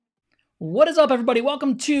What is up, everybody?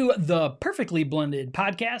 Welcome to the Perfectly Blended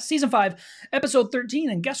Podcast, Season 5, Episode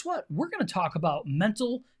 13. And guess what? We're going to talk about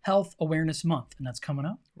Mental Health Awareness Month, and that's coming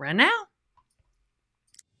up right now.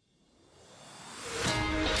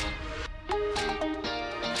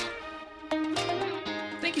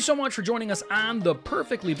 Thank you so much for joining us on the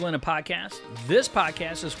Perfectly Blended Podcast. This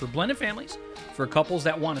podcast is for blended families, for couples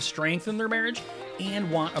that want to strengthen their marriage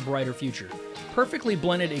and want a brighter future. Perfectly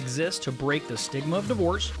Blended exists to break the stigma of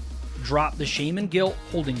divorce, drop the shame and guilt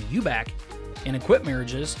holding you back, and equip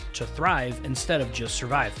marriages to thrive instead of just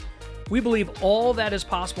survive. We believe all that is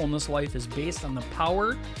possible in this life is based on the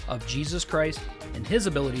power of Jesus Christ and His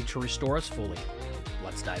ability to restore us fully.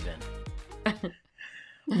 Let's dive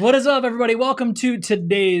in. What is up, everybody? Welcome to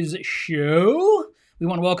today's show. We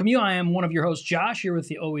want to welcome you. I am one of your hosts, Josh, here with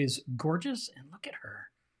the always gorgeous, and look at her.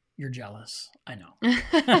 You're jealous. I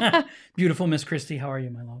know. Beautiful Miss Christy. How are you,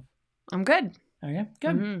 my love? I'm good. Okay,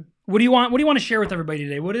 good. Mm-hmm. What do you want to share with everybody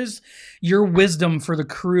today? What is your wisdom for the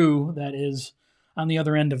crew that is on the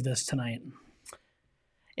other end of this tonight?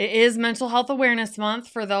 It is Mental Health Awareness Month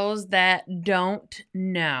for those that don't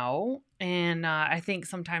know. And I think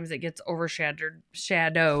sometimes it gets overshadowed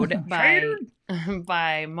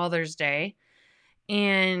by Mother's Day.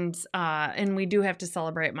 And we do have to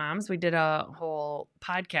celebrate moms. We did a whole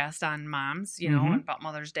podcast on moms, about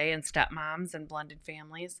Mother's Day and stepmoms and blended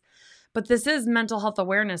families. But this is Mental Health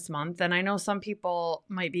Awareness Month, and I know some people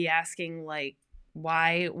might be asking, like,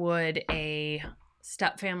 why would a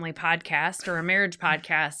step-family podcast or a marriage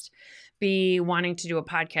podcast be wanting to do a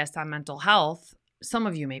podcast on mental health? Some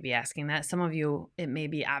of you may be asking that. Some of you, it may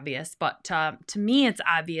be obvious. But to me, it's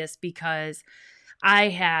obvious because I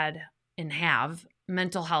had and have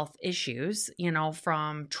mental health issues,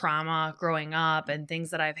 from trauma growing up and things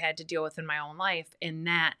that I've had to deal with in my own life, and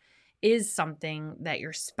that is something that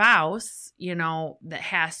your spouse, that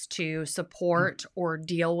has to support or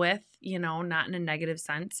deal with, not in a negative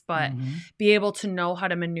sense, but be able to know how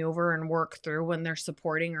to maneuver and work through when they're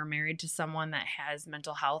supporting or married to someone that has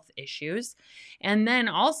mental health issues. And then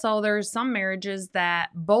also there's some marriages that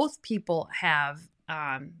both people have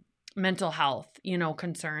mental health,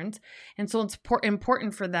 concerns. And so it's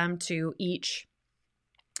important for them to each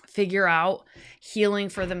figure out healing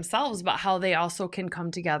for themselves, but how they also can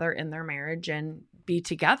come together in their marriage and be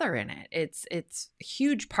together in it. It's a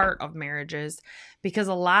huge part of marriages because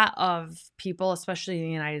a lot of people, especially in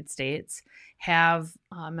the United States, have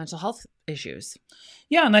mental health issues.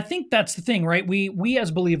 Yeah, and I think that's the thing, right? We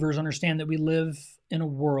as believers understand that we live in a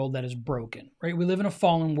world that is broken, right? We live in a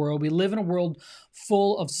fallen world. We live in a world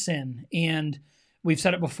full of sin, and we've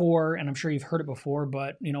said it before, and I'm sure you've heard it before,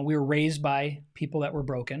 but, we were raised by people that were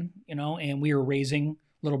broken, and we were raising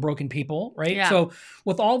little broken people, right? Yeah. So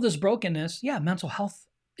with all this brokenness, mental health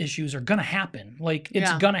issues are going to happen. Like,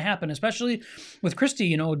 it's going to happen, especially with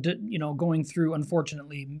Christy, going through,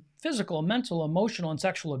 unfortunately, physical, mental, emotional, and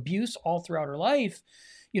sexual abuse all throughout her life.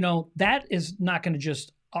 That is not going to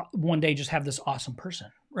just one day just have this awesome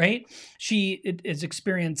person, right? She has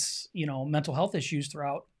experienced, mental health issues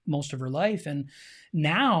throughout most of her life. And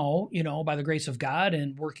now, by the grace of God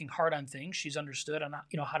and working hard on things, she's understood on,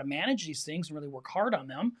 how to manage these things and really work hard on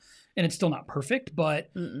them. And it's still not perfect, but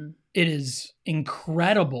it is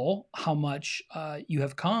incredible how much you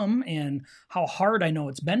have come and how hard I know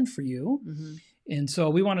it's been for you. Mm-hmm. And so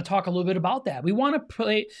we want to talk a little bit about that. We want to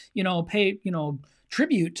pay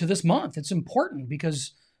tribute to this month. It's important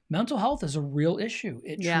because mental health is a real issue.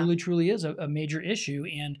 It truly is a major issue.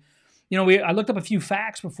 And I looked up a few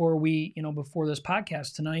facts before this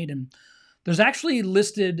podcast tonight, and there's actually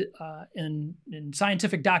listed in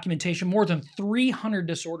scientific documentation more than 300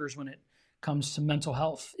 disorders when it comes to mental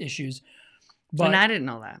health issues. And I didn't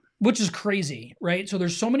know that. Which is crazy, right? So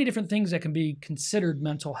there's so many different things that can be considered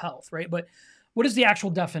mental health, right? But what is the actual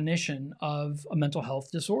definition of a mental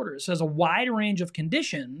health disorder? It says a wide range of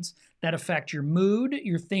conditions that affect your mood,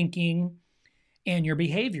 your thinking, and your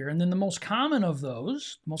behavior. And then the most common of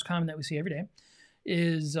those, the most common that we see every day,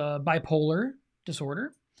 is bipolar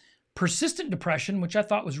disorder, persistent depression, which I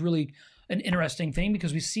thought was really an interesting thing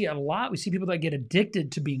because we see it a lot. We see people that get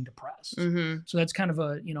addicted to being depressed. Mm-hmm. So that's kind of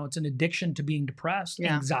it's an addiction to being depressed.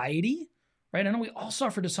 Yeah. Anxiety, right? I know we all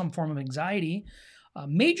suffer to some form of anxiety.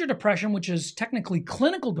 Major depression, which is technically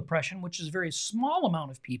clinical depression, which is a very small amount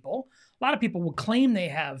of people. A lot of people will claim they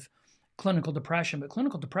have clinical depression, but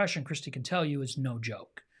clinical depression, Christy can tell you, is no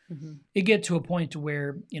joke. Mm-hmm. It gets to a point to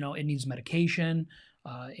where, it needs medication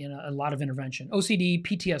and a lot of intervention. OCD,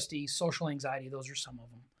 PTSD, social anxiety, those are some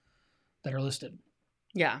of them that are listed.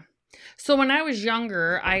 Yeah. So when I was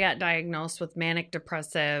younger, I got diagnosed with manic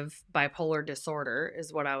depressive bipolar disorder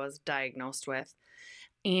is what I was diagnosed with.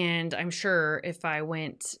 And I'm sure if I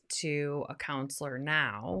went to a counselor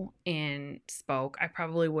now and spoke, I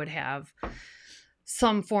probably would have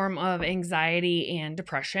some form of anxiety and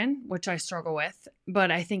depression, which I struggle with.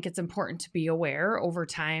 But I think it's important to be aware over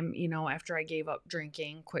time. You know, after I gave up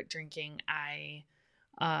drinking, quit drinking, I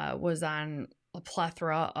was on a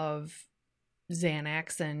plethora of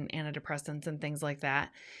Xanax and antidepressants and things like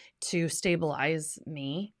that to stabilize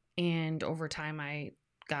me. And over time, I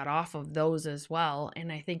got off of those as well. And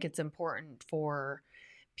I think it's important for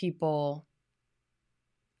people.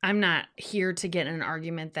 I'm not here to get in an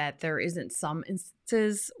argument that there isn't some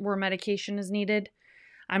instances where medication is needed.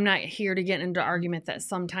 I'm not here to get into argument that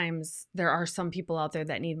sometimes there are some people out there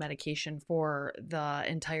that need medication for the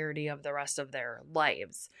entirety of the rest of their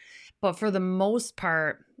lives. But for the most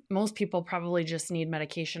part, most people probably just need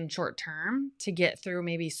medication short term to get through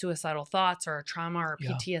maybe suicidal thoughts or a trauma or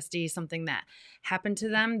PTSD, something that happened to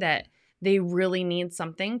them that they really need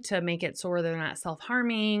something to make it so they're not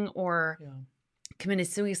self-harming or committed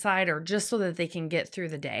suicide, or just so that they can get through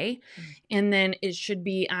the day. And then it should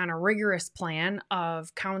be on a rigorous plan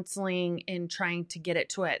of counseling and trying to get it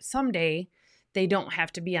to it someday. They don't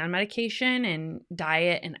have to be on medication, and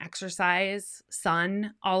diet and exercise,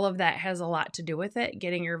 sun, all of that has a lot to do with it.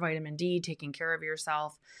 Getting your vitamin D, taking care of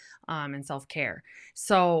yourself, and self-care.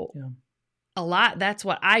 So that's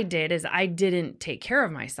what I did, is I didn't take care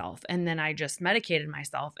of myself. And then I just medicated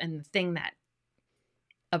myself. And the thing that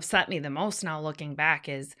upset me the most now looking back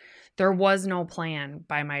is there was no plan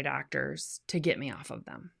by my doctors to get me off of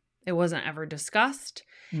them. It wasn't ever discussed.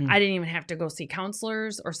 I didn't even have to go see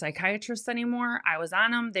counselors or psychiatrists anymore. I was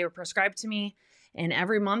on them. They were prescribed to me. And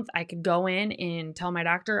every month I could go in and tell my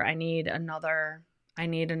doctor, I need another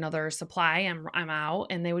supply. I'm out.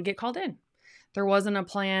 And they would get called in. There wasn't a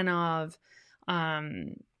plan of,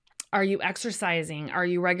 are you exercising? Are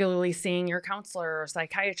you regularly seeing your counselor or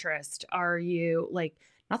psychiatrist? Are you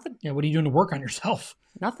nothing? Yeah. What are you doing to work on yourself?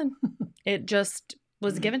 Nothing. It just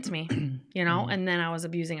was given to me, and then I was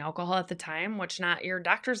abusing alcohol at the time, which your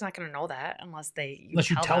doctor's not going to know that unless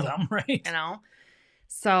you tell them, right?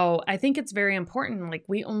 So I think it's very important.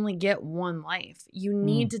 We only get one life. You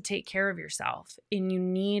need to take care of yourself,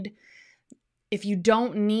 and if you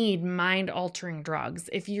don't need mind altering drugs,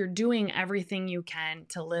 if you're doing everything you can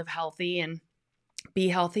to live healthy and be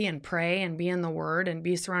healthy and pray and be in the word and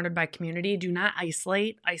be surrounded by community, do not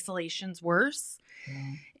isolate. Isolation's worse.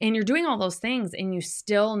 And you're doing all those things and you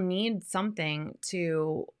still need something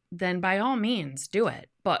to, then by all means do it.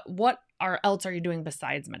 But what else are you doing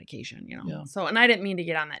besides medication? So, and I didn't mean to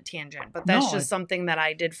get on that tangent, but that's something that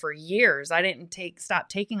I did for years. I didn't stop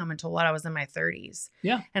taking them until I was in my 30s.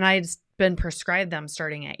 Yeah. And I had been prescribed them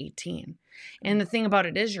starting at 18. And the thing about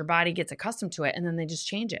it is your body gets accustomed to it, and then they just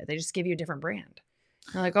change it. They just give you a different brand.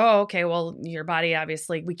 They're like, oh, okay, well, your body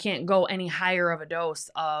obviously, we can't go any higher of a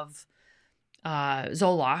dose of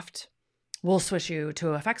Zoloft. We'll switch you to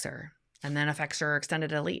Effexor, and then Effexor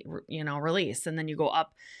extended release, and then you go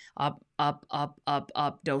up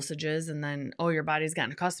dosages, and then your body's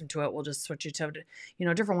gotten accustomed to it. We'll just switch you to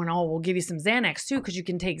different one. We'll give you some Xanax too, because you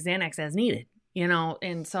can take Xanax as needed.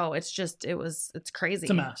 And so it's crazy.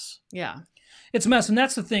 It's a mess. Yeah, it's a mess, and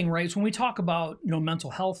that's the thing, right? So when we talk about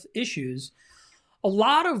mental health issues, a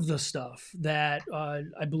lot of the stuff that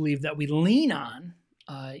I believe that we lean on,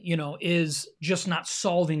 is just not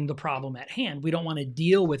solving the problem at hand. We don't want to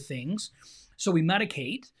deal with things, so we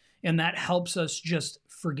medicate, and that helps us just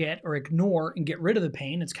forget or ignore and get rid of the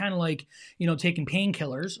pain. It's kind of like, taking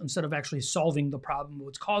painkillers instead of actually solving the problem of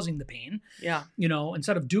what's causing the pain. Yeah.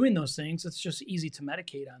 Instead of doing those things, it's just easy to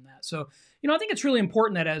medicate on that. So, I think it's really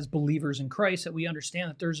important that as believers in Christ that we understand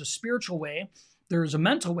that there's a spiritual way, there's a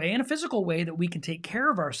mental way, and a physical way that we can take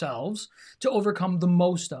care of ourselves to overcome the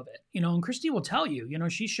most of it. And Christy will tell you,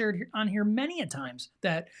 she shared on here many a times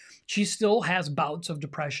that she still has bouts of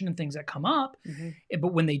depression and things that come up. Mm-hmm.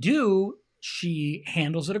 But when they do, she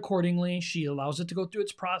handles it accordingly. She allows it to go through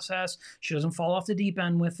its process. She doesn't fall off the deep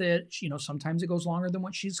end with it. Sometimes it goes longer than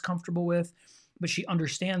what she's comfortable with, but she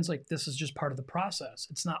understands this is just part of the process.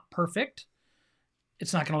 It's not perfect.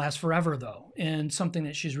 It's not going to last forever, though, and something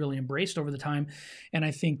that she's really embraced over the time. And I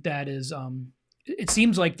think that is, it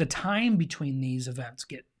seems like the time between these events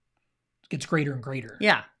gets greater and greater.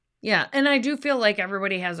 Yeah. Yeah. And I do feel like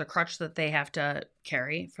everybody has a crutch that they have to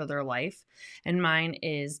carry for their life. And mine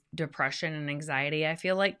is depression and anxiety, I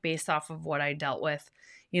feel like, based off of what I dealt with,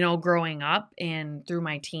 growing up and through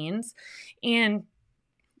my teens. And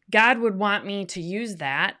God would want me to use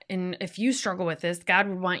that. And if you struggle with this, God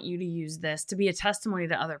would want you to use this to be a testimony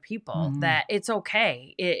to other people that it's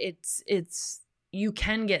okay. It's you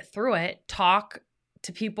can get through it. Talk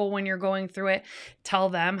to people when you're going through it. Tell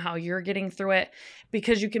them how you're getting through it,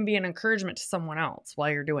 because you can be an encouragement to someone else while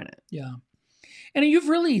you're doing it. Yeah. And you've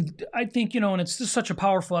really, I think, and it's just such a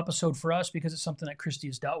powerful episode for us because it's something that Christy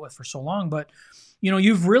has dealt with for so long. But,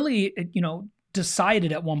 you've really,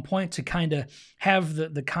 decided at one point to kind of have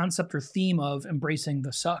the concept or theme of embracing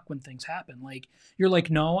the suck when things happen. Like, you're like,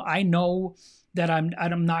 no, I know that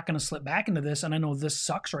I'm not going to slip back into this. And I know this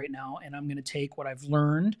sucks right now. And I'm going to take what I've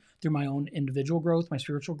learned through my own individual growth, my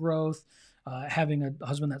spiritual growth, having a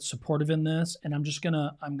husband that's supportive in this. And I'm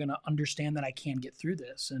going to understand that I can get through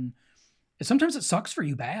this. And sometimes it sucks for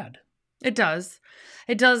you bad. It does.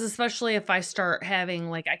 It does, especially if I start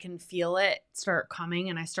having, I can feel it start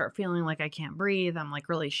coming and I start feeling like I can't breathe. I'm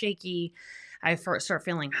really shaky. I start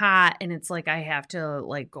feeling hot, and it's like I have to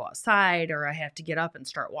go outside, or I have to get up and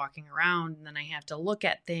start walking around. And then I have to look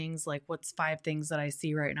at things like, what's 5 things that I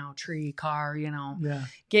see right now? Tree, car, Yeah.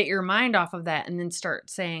 Get your mind off of that and then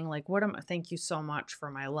start saying thank you so much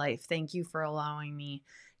for my life. Thank you for allowing me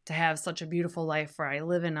to have such a beautiful life where I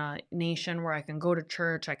live in a nation where I can go to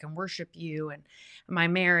church, I can worship you, and my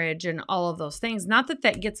marriage and all of those things. Not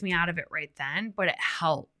that gets me out of it right then, but it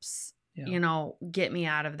helps, get me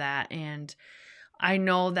out of that. And I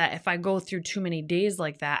know that if I go through too many days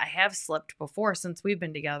like that, I have slipped before since we've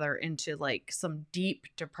been together into some deep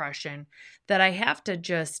depression that I have to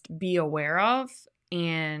just be aware of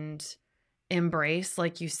and embrace,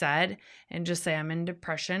 like you said, and just say, I'm in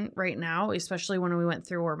depression right now, especially when we went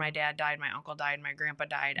through where my dad died, my uncle died, my grandpa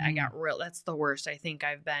died. I got that's the worst I think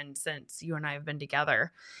I've been since you and I have been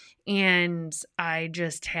together. And I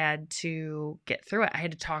just had to get through it. I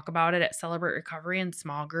had to talk about it at Celebrate Recovery in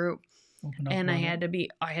small group. And I had to be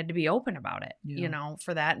open about it,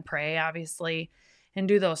 for that, and pray, obviously, and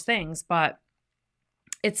do those things. But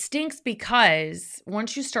it stinks because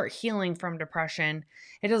once you start healing from depression,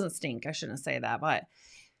 it doesn't stink. I shouldn't say that, but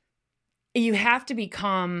you have to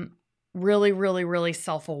become really, really, really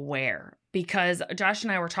self-aware, because Josh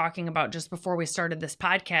and I were talking about just before we started this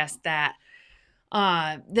podcast that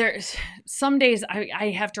there's some days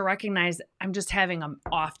I have to recognize I'm just having an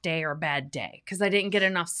off day or a bad day because I didn't get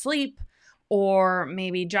enough sleep, or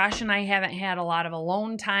maybe Josh and I haven't had a lot of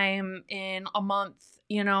alone time in a month,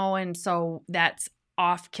 and so that's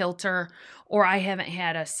off kilter, or I haven't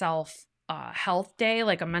had a health day,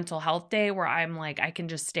 like a mental health day where I'm I can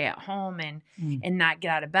just stay at home and not get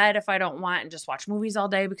out of bed if I don't want, and just watch movies all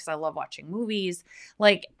day because I love watching movies.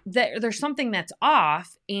 There's something that's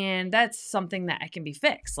off, and that's something that I can be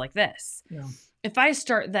fixed like this. Yeah. If I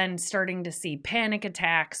starting to see panic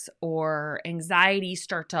attacks or anxiety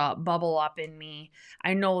start to bubble up in me,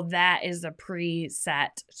 I know that is a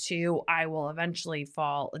preset to I will eventually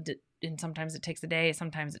fall, and sometimes it takes a day,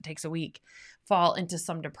 sometimes it takes a week, fall into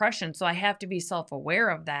some depression. So I have to be self-aware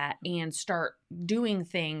of that and start doing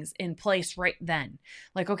things in place right then.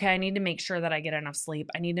 Okay, I need to make sure that I get enough sleep.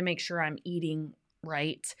 I need to make sure I'm eating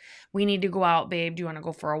right. We need to go out, babe. Do you want to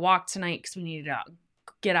go for a walk tonight? Because we need to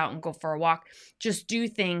get out and go for a walk. Just do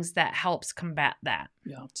things that helps combat that.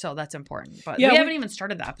 Yeah. So that's important. But we haven't even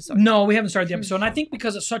started the episode. No, we haven't started the episode. And I think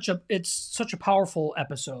because it's such a powerful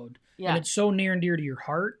episode. Yeah. And it's so near and dear to your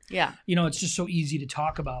heart. Yeah. It's just so easy to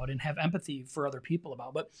talk about and have empathy for other people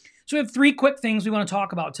about. But so we have 3 quick things we want to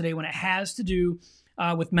talk about today when it has to do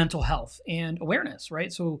with mental health and awareness,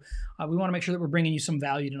 right? So we want to make sure that we're bringing you some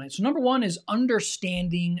value tonight. So number 1 is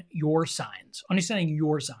understanding your signs.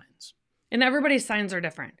 And everybody's signs are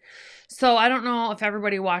different. So I don't know if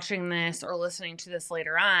everybody watching this or listening to this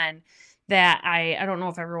later on, that I don't know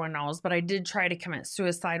if everyone knows, but I did try to commit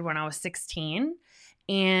suicide when I was 16.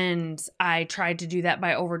 And I tried to do that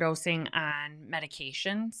by overdosing on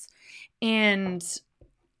medications. And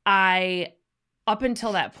up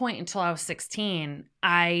until that point, until I was 16,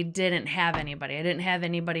 I didn't have anybody. I didn't have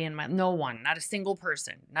anybody no one, not a single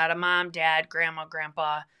person, not a mom, dad, grandma,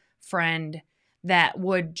 grandpa, friend, that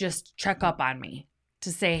would just check up on me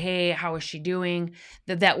to say, hey, how is she doing?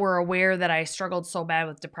 That were aware that I struggled so bad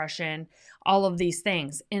with depression, all of these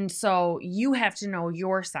things. And so you have to know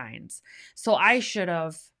your signs. So I should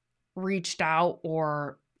have reached out,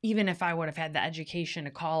 or even if I would have had the education to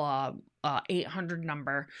call a 800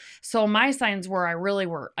 number. So my signs were I really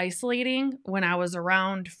were isolating when I was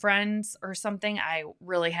around friends or something. I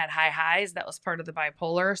really had high highs. That was part of the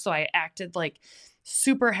bipolar. So I acted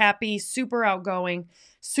super happy, super outgoing,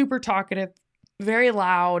 super talkative, very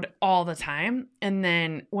loud all the time. And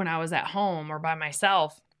then when I was at home or by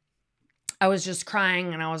myself, I was just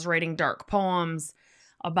crying and I was writing dark poems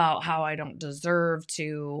about how I don't deserve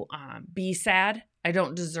to be sad I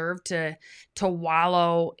don't deserve to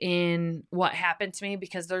wallow in what happened to me,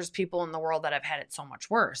 because there's people in the world that have had it so much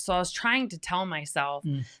worse. So I was trying to tell myself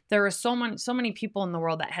there are so many people in the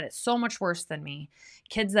world that had it so much worse than me.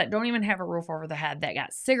 Kids that don't even have a roof over their head, that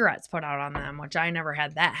got cigarettes put out on them, which I never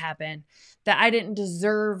had that happen, that I didn't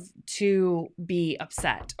deserve to be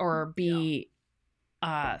upset or be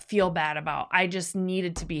feel bad about. I just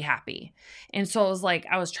needed to be happy. And so it was like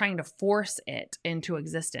I was trying to force it into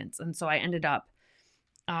existence. And so I ended up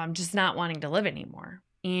just not wanting to live anymore.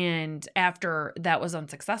 And after that was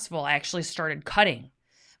unsuccessful, I actually started cutting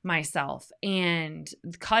myself. And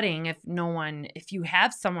cutting, if you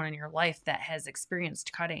have someone in your life that has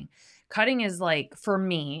experienced cutting is like, for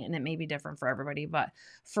me, and it may be different for everybody, but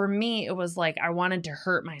for me, it was like I wanted to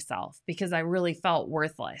hurt myself because I really felt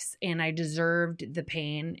worthless and I deserved the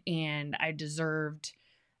pain and I deserved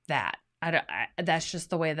that. That's just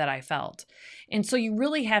the way that I felt. And so you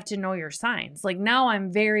really have to know your signs. Like now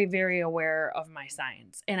I'm very, very aware of my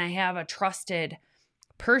signs, and I have a trusted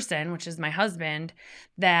person, which is my husband,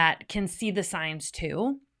 that can see the signs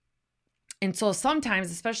too. And so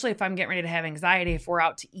sometimes, especially if I'm getting ready to have anxiety, if we're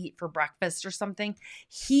out to eat for breakfast or something,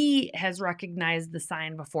 he has recognized the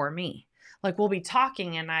sign before me. Like we'll be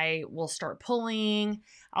talking and I will start pulling.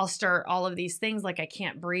 I'll start all of these things like I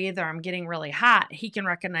can't breathe or I'm getting really hot. He can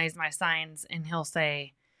recognize my signs and he'll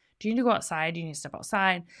say, do you need to go outside? Do you need to step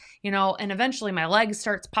outside? And eventually my leg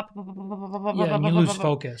starts popping. Yeah, and you lose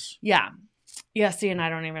focus. Yeah. Yeah, see, and I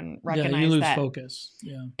don't even recognize that. Yeah, you lose focus.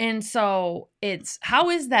 Yeah. And so how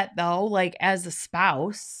is that though? Like as a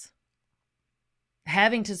spouse,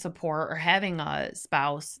 having to support or having a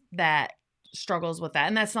spouse that struggles with that,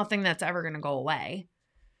 and that's nothing that's ever going to go away.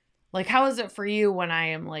 Like, how is it for you when I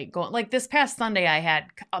am like going, like this past Sunday, I had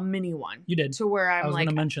a mini one. You did. To where I'm I was like,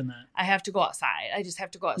 going to mention that. I have to go outside. I just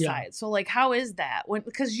have to go outside. Yeah. So like, how is that?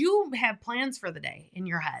 Because you have plans for the day in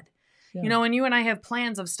your head. Yeah. And you and I have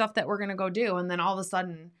plans of stuff that we're going to go do. And then all of a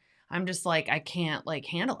sudden I'm just like, I can't like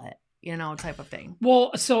handle it, type of thing.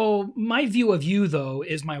 Well, so my view of you though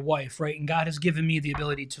is my wife, right? And God has given me the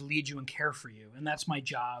ability to lead you and care for you. And that's my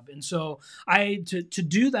job. And so to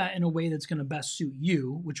do that in a way that's going to best suit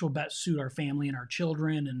you, which will best suit our family and our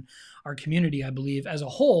children and our community, I believe as a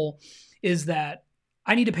whole, is that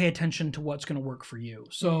I need to pay attention to what's going to work for you.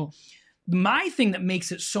 So my thing that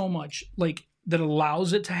makes it so much like, that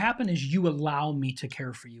allows it to happen is you allow me to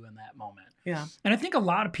care for you in that moment. Yeah. And I think a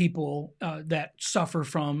lot of people that suffer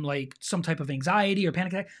from like some type of anxiety or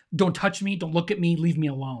panic attack, don't touch me, don't look at me, leave me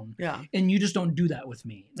alone. Yeah. And you just don't do that with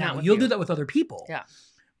me. Now you'll do that with other people. Yeah.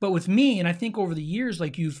 But with me, and I think over the years,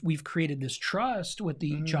 like we've created this trust with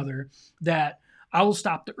each other that I will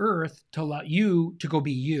stop the earth to allow you to go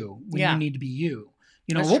be you when you need to be you.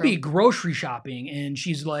 We'll be grocery shopping and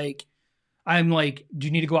she's like, I'm like, do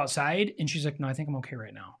you need to go outside? And she's like, no, I think I'm okay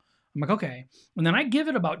right now. I'm like, okay. And then I give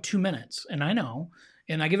it about 2 minutes and I know,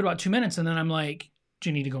 and I give it about 2 minutes and then I'm like, do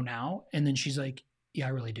you need to go now? And then she's like, yeah, I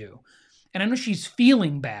really do. And I know she's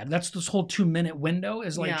feeling bad. That's this whole 2 minute window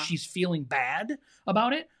is like, she's feeling bad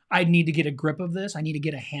about it. I need to get a grip of this. I need to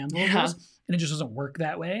get a handle of this. And it just doesn't work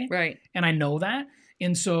that way. Right. And I know that.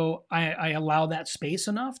 And so I allow that space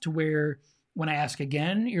enough to where when I ask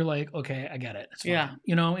again, you're like, okay, I get it. It's fine.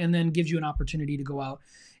 Yeah. And then gives you an opportunity to go out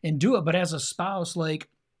and do it. But as a spouse, like,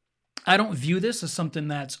 I don't view this as something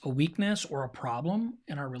that's a weakness or a problem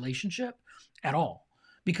in our relationship at all,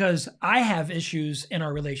 because I have issues in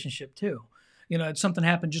our relationship too. Something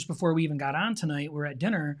happened just before we even got on tonight. We're at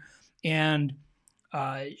dinner and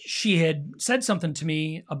she had said something to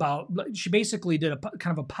me she basically did a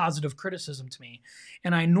kind of a positive criticism to me.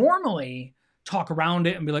 And I normally talk around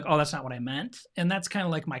it and be like, oh, that's not what I meant. And that's kind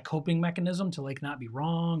of like my coping mechanism to like not be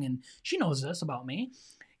wrong. And she knows this about me.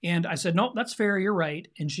 And I said, nope, that's fair. You're right.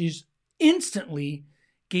 And she's instantly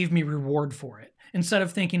gave me reward for it instead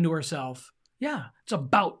of thinking to herself, yeah, it's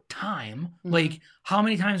about time. Mm-hmm. Like how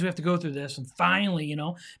many times we have to go through this and finally,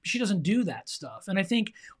 she doesn't do that stuff. And I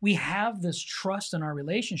think we have this trust in our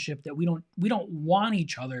relationship that we don't want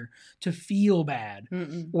each other to feel bad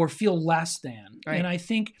or feel less than. Right. And I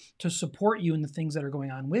think to support you in the things that are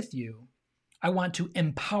going on with you, I want to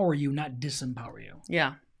empower you, not disempower you.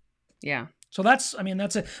 Yeah. Yeah. So that's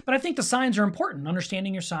it. But I think the signs are important,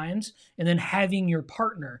 understanding your signs and then having your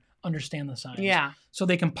partner understand the signs. Yeah. So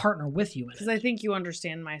they can partner with you in it. Because I think you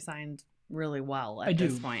understand my signs really well at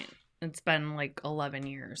this point. It's been like 11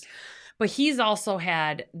 years. But he's also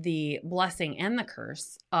had the blessing and the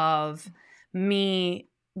curse of me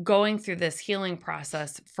going through this healing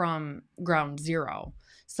process from ground zero.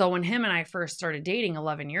 So when him and I first started dating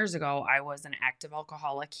 11 years ago, I was an active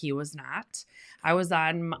alcoholic. He was not. I was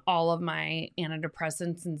on all of my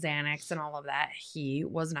antidepressants and Xanax and all of that. He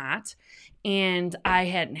was not. And I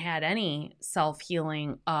hadn't had any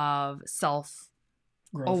self-healing of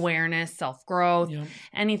self-awareness, self-growth,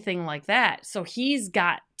 anything like that. So he's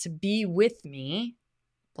got to be with me,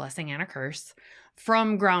 blessing and a curse,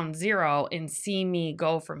 from ground zero and see me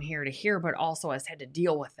go from here to here, but also has had to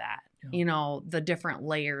deal with that. The different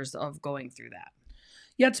layers of going through that.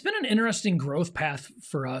 Yeah, it's been an interesting growth path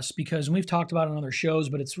for us because we've talked about it on other shows,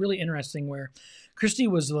 but it's really interesting where Christy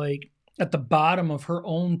was like at the bottom of her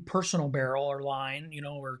own personal barrel or line,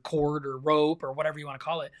 or cord or rope or whatever you want to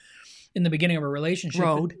call it in the beginning of a relationship.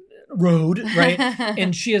 Road, right?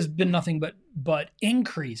 And she has been nothing but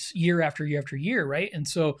increase year after year after year, right? And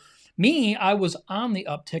so I was on the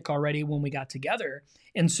uptick already when we got together.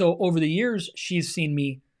 And so over the years, she's seen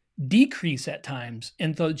me decrease at times.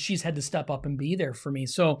 And so she's had to step up and be there for me.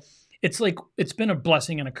 So it's like, it's been a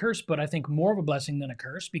blessing and a curse, but I think more of a blessing than a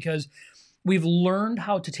curse because we've learned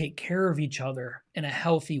how to take care of each other in a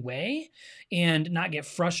healthy way and not get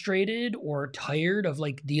frustrated or tired of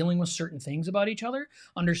like dealing with certain things about each other,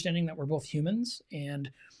 understanding that we're both humans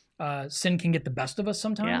and sin can get the best of us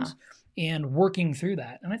sometimes. And working through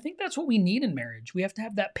that. And I think that's what we need in marriage. We have to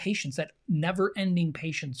have that patience, that never-ending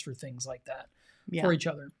patience for things like that for each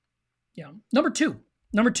other. Yeah. Number two,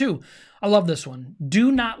 I love this one.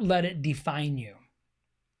 Do not let it define you.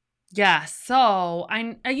 Yeah. So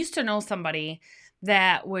I used to know somebody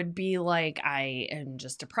that would be like, I am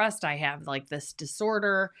just depressed. I have like this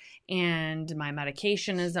disorder and my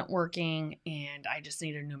medication isn't working and I just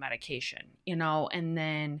need a new medication, and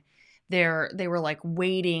then they were like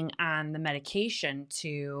waiting on the medication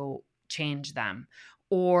to change them.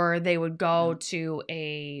 Or they would go to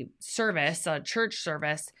a church service,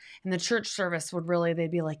 and the church service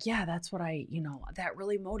they'd be like, yeah, that's what that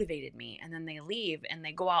really motivated me. And then they leave and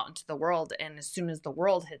they go out into the world. And as soon as the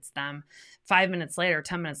world hits them, 5 minutes later,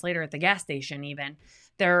 10 minutes later at the gas station even,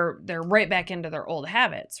 they're right back into their old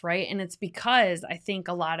habits, right? And it's because I think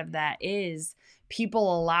a lot of that is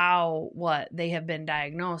people allow what they have been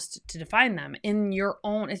diagnosed to define them your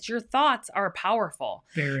thoughts are powerful.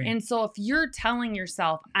 Very. And so if you're telling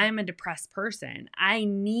yourself, I'm a depressed person, I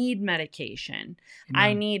need medication,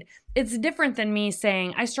 it's different than me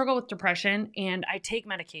saying I struggle with depression and I take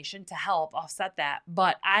medication to help offset that,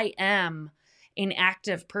 but I am an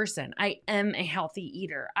active person. I am a healthy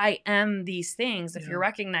eater. I am these things. If you're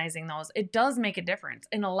recognizing those, it does make a difference.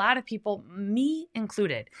 And a lot of people, me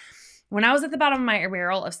included, when I was at the bottom of my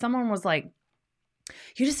barrel, if someone was like,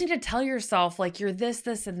 you just need to tell yourself like you're this,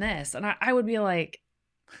 this, and this. And I would be like,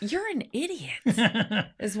 you're an idiot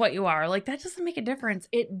is what you are. Like, that doesn't make a difference.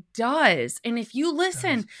 It does. And if you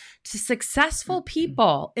listen to successful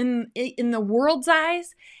people in the world's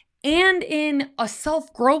eyes and in a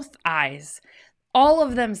self-growth eyes, all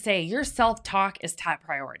of them say your self-talk is top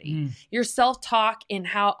priority. Your self-talk in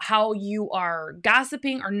how you are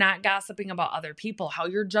gossiping or not gossiping about other people, how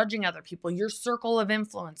you're judging other people, your circle of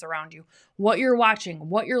influence around you, what you're watching,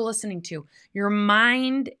 what you're listening to. Your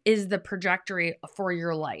mind is the trajectory for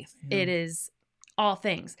your life. It is all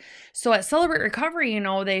things. So at Celebrate Recovery,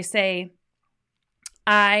 they say,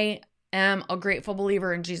 I am a grateful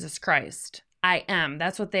believer in Jesus Christ. I am.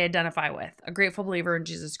 That's what they identify with, a grateful believer in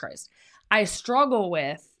Jesus Christ. I struggle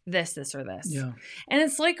with this, or this. Yeah. And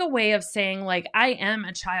it's like a way of saying, like, I am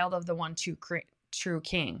a child of the one true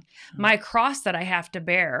King. My cross that I have to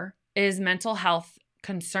bear is mental health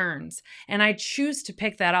concerns. And I choose to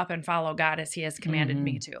pick that up and follow God as he has commanded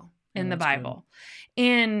me to in the Bible. Good.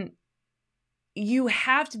 And you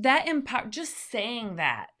have to, that empower, just saying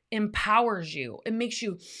that empowers you. It makes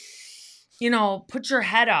you, put your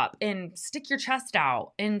head up and stick your chest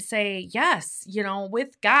out and say, yes,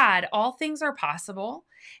 with God, all things are possible.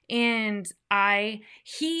 And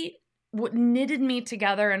he knitted me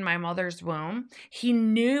together in my mother's womb. He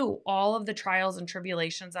knew all of the trials and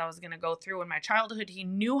tribulations I was going to go through in my childhood. He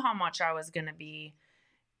knew how much I was going to be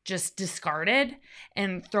just discarded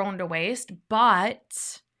and thrown to waste.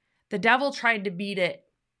 But the devil tried to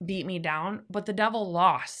beat me down, but the devil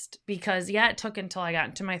lost because it took until I got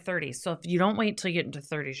into my 30s. So if you don't wait till you get into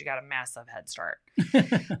 30s, you got a massive head start.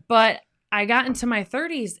 But I got into my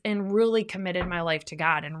 30s and really committed my life to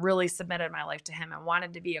God and really submitted my life to him and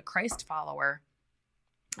wanted to be a Christ follower.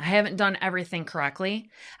 I haven't done everything correctly.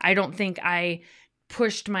 I don't think I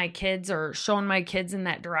pushed my kids or shown my kids in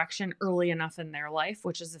that direction early enough in their life,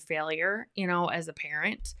 which is a failure, as a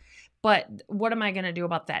parent. But what am I going to do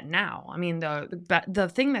about that now? I mean,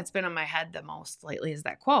 the thing that's been on my head the most lately is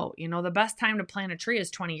that quote, the best time to plant a tree is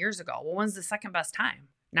 20 years ago. Well, when's the second best time?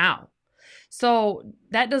 now. So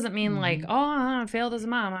that doesn't mean like, oh, I failed as a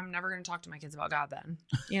mom, I'm never going to talk to my kids about God then.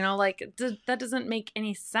 Like that doesn't make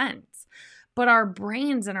any sense. But our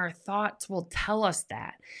brains and our thoughts will tell us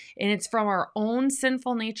that. And it's from our own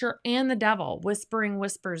sinful nature and the devil whispering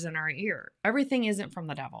whispers in our ear. Everything isn't from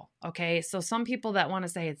the devil, okay? So some people that want to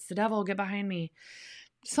say, it's the devil, get behind me.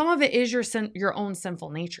 Some of it is your own sinful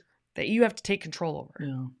nature that you have to take control over.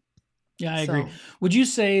 Yeah. Yeah, I agree. Would you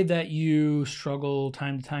say that you struggle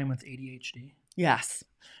time to time with ADHD? Yes.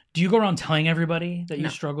 Do you go around telling everybody that you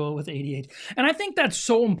struggle with ADHD? And I think that's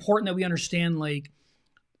so important that we understand, like,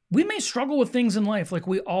 we may struggle with things in life like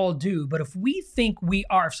we all do, but if we think we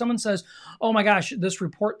are, if someone says, oh my gosh, this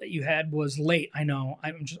report that you had was late, I know,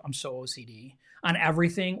 I'm so OCD on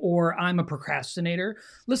everything, or I'm a procrastinator.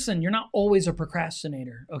 Listen, you're not always a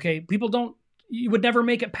procrastinator, okay? You would never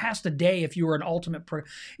make it past a day if you were an ultimate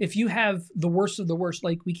if you have the worst of the worst.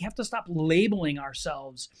 Like, we have to stop labeling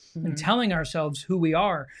ourselves and telling ourselves who we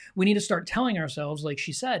are. We need to start telling ourselves, like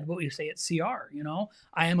she said, what we say at CR,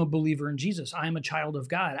 I am a believer in Jesus. I am a child of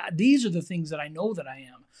God. These are the things that I know that I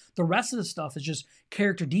am. The rest of the stuff is just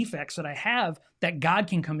character defects that I have that God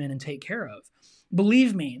can come in and take care of.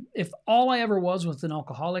 Believe me, if all I ever was an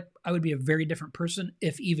alcoholic, I would be a very different person,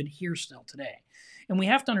 if even here still today. And we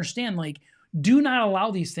have to understand, like, do not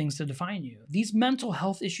allow these things to define you. These mental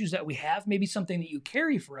health issues that we have may be something that you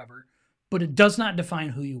carry forever, but it does not define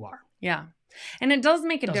who you are. Yeah. And it does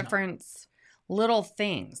make a difference. Little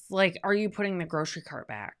things like, are you putting the grocery cart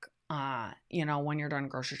back, when you're done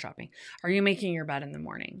grocery shopping? Are you making your bed in the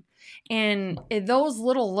morning? And those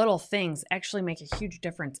little things actually make a huge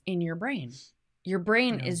difference in your brain. Your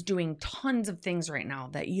brain is doing tons of things right now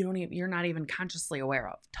that you're not even consciously aware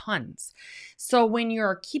of. Tons. So when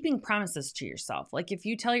you're keeping promises to yourself, like if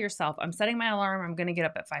you tell yourself, I'm setting my alarm, I'm going to get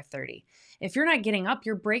up at 5:30. If you're not getting up,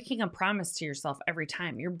 you're breaking a promise to yourself every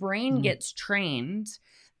time. Your brain gets trained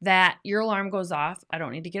that your alarm goes off, I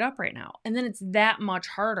don't need to get up right now. And then it's that much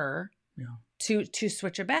harder to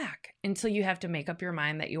switch it back until you have to make up your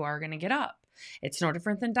mind that you are going to get up. It's no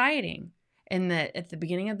different than dieting. At the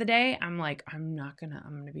beginning of the day, I'm like, I'm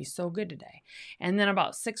going to be so good today. And then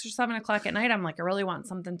about 6 or 7 o'clock at night, I'm like, I really want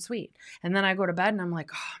something sweet. And then I go to bed and I'm like,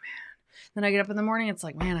 oh man. Then I get up in the morning. It's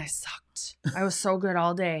like, man, I sucked. I was so good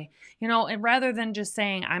all day. And rather than just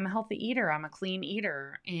saying I'm a healthy eater, I'm a clean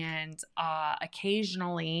eater. And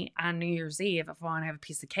occasionally on New Year's Eve, if I want to have a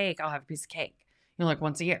piece of cake, I'll have a piece of cake, like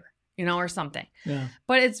once a year, or something. Yeah.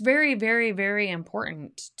 But it's very, very, very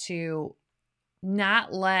important to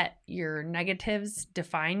not let your negatives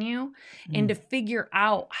define you and to figure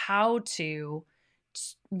out how to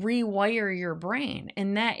rewire your brain.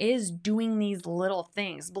 And that is doing these little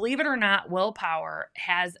things. Believe it or not, willpower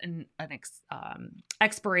has an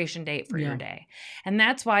expiration date for your day. And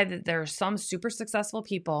that's why there are some super successful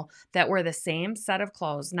people that wear the same set of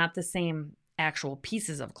clothes, not the same actual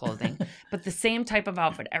pieces of clothing, but the same type of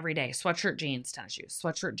outfit every day. Sweatshirt, jeans, tennis shoes,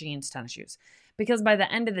 sweatshirt, jeans, tennis shoes. Because by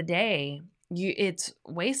the end of the day, it's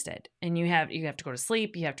wasted, and you have to go to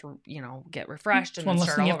sleep. You have to, get refreshed, and one then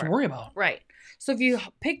less thing you have to worry about. Right. So if you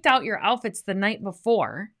picked out your outfits the night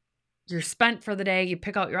before, you're spent for the day. You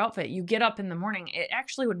pick out your outfit. You get up in the morning. It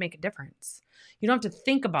actually would make a difference. You don't have to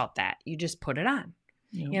think about that. You just put it on.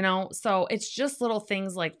 Yep. So it's just little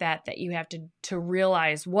things like that you have to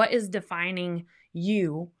realize what is defining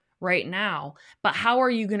you right now, but how are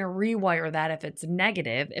you going to rewire that if it's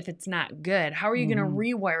negative, if it's not good? How are you going to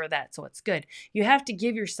rewire that so it's good? You have to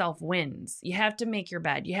give yourself wins. You have to make your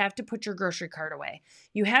bed. You have to put your grocery cart away.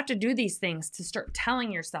 You have to do these things to start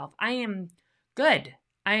telling yourself, I am good.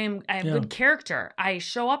 I have good character. I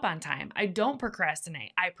show up on time. I don't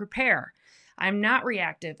procrastinate. I prepare. I'm not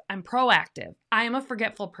reactive. I'm proactive. I am a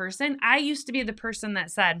forgetful person. I used to be the person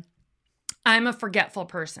that said, I'm a forgetful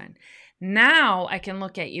person. Now I can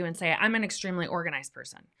look at you and say, I'm an extremely organized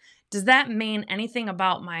person. Does that mean anything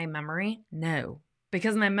about my memory? No,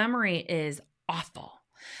 because my memory is awful.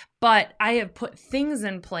 But I have put things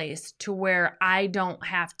in place to where I don't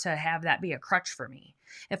have to have that be a crutch for me.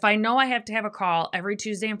 If I know I have to have a call every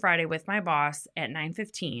Tuesday and Friday with my boss at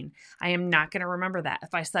 9:15, I am not going to remember that.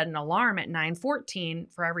 If I set an alarm at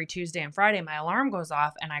 9:14 for every Tuesday and Friday, my alarm goes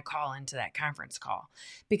off and I call into that conference call,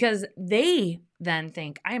 because they then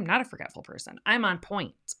think I am not a forgetful person. I'm on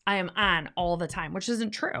point. I am on all the time, which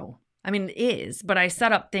isn't true. I mean, it is, but I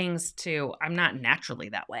set up things I'm not naturally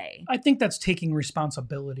that way. I think that's taking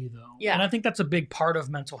responsibility, though. Yeah. And I think that's a big part of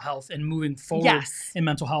mental health and moving forward in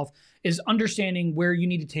mental health is understanding where you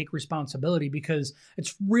need to take responsibility, because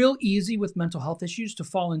it's real easy with mental health issues to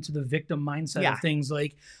fall into the victim mindset of things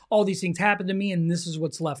like, all these things happened to me and this is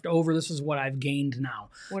what's left over. This is what I've gained now.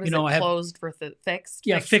 What is closed versus fixed?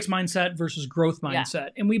 Yeah, fixed mindset versus growth mindset. Yeah.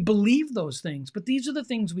 And we believe those things, but these are the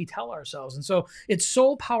things we tell ourselves. And so it's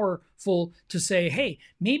so powerful to say, hey,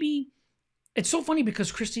 maybe it's so funny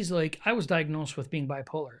because Christy's like, I was diagnosed with being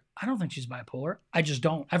bipolar. I don't think she's bipolar. I just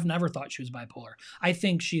don't. I've never thought she was bipolar. I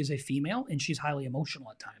think she is a female and she's highly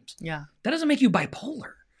emotional at times. Yeah. That doesn't make you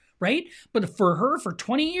bipolar, right? But for her, for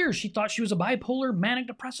 20 years, she thought she was a bipolar, manic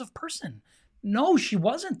depressive person. No, she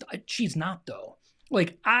wasn't. She's not, though.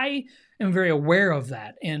 Like, I am very aware of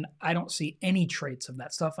that, and I don't see any traits of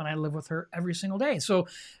that stuff, and I live with her every single day. So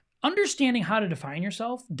understanding how to define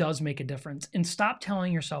yourself does make a difference, and stop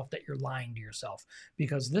telling yourself that you're lying to yourself,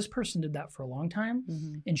 because this person did that for a long time,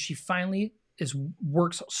 and she finally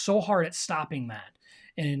works so hard at stopping that,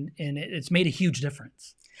 and it's made a huge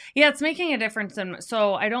difference. Yeah, it's making a difference. And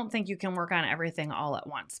so I don't think you can work on everything all at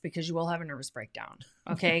once, because you will have a nervous breakdown.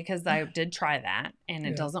 Okay. Because I did try that and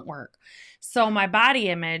it doesn't work. So my body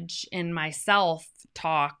image and my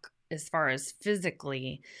self-talk, as far as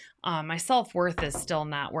physically, my self-worth is still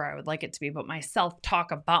not where I would like it to be, but my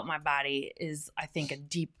self-talk about my body is, I think, a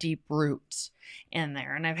deep, deep root in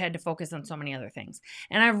there. And I've had to focus on so many other things.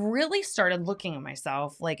 And I've really started looking at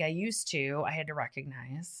myself like I used to. I had to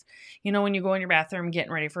recognize, when you go in your bathroom,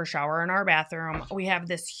 getting ready for a shower, in our bathroom, we have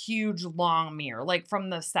this huge long mirror, like from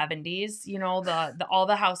the 70s, all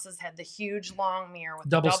the houses had the huge long mirror with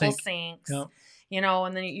double sinks. Yep.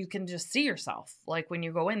 And then you can just see yourself like when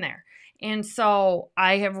you go in there. And so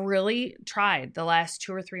I have really tried the last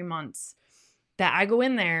 2 or 3 months that I go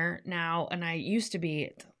in there now, and I used to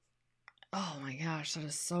be, oh my gosh, that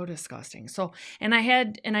is so disgusting. So, and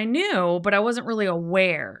I knew, but I wasn't really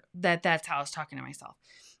aware that that's how I was talking to myself.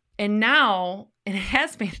 And now, and it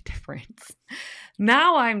has made a difference.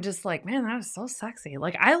 Now I'm just like, man, that is so sexy.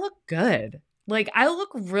 Like, I look good. Like, I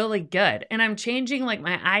look really good. And I'm changing like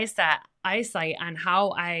my eyesight on how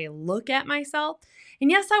I look at myself. And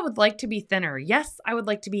yes, I would like to be thinner. Yes, I would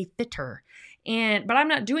like to be fitter. But I'm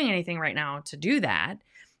not doing anything right now to do that.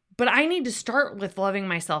 But I need to start with loving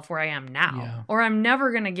myself where I am now, or I'm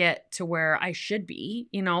never going to get to where I should be,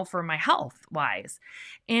 for my health wise.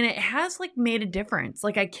 And it has like made a difference.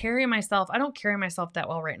 Like, I don't carry myself that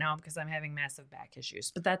well right now because I'm having massive back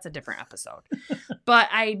issues, but that's a different episode. But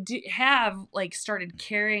I have like started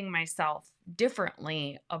carrying myself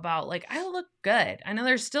differently about like, I look good. I know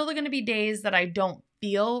there's still going to be days that I don't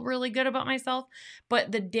feel really good about myself,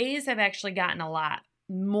 but the days have actually gotten a lot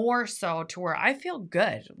more so to where I feel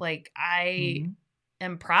good. Like, I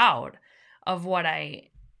am proud of what I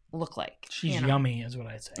look like. She's yummy is what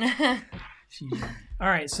I'd say. She's yummy. All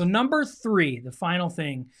right. So number 3, the final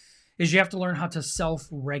thing, is you have to learn how to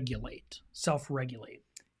self-regulate.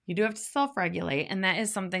 You do have to self-regulate. And that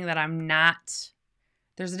is something that I'm not,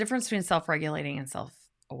 there's a difference between self-regulating and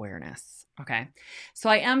self-awareness. Okay. So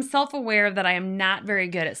I am self-aware that I am not very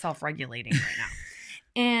good at self-regulating right now.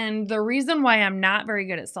 And the reason why I'm not very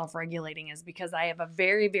good at self-regulating is because I have a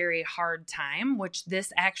very, very hard time, which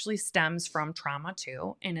this actually stems from trauma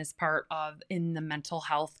too, and is part of in the mental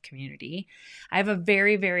health community. I have a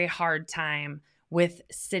very, very hard time with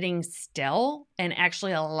sitting still and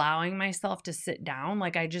actually allowing myself to sit down.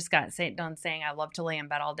 Like, I just got done saying I love to lay in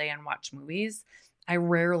bed all day and watch movies. I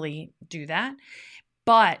rarely do that.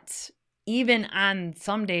 But even on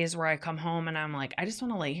some days where I come home and I'm like, I just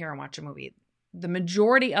want to lay here and watch a movie, the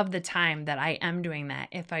majority of the time that I am doing that,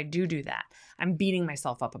 if I do that, I'm beating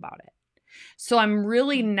myself up about it. So I'm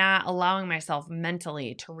really not allowing myself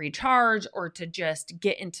mentally to recharge or to just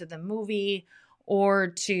get into the movie or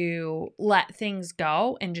to let things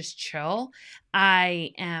go and just chill.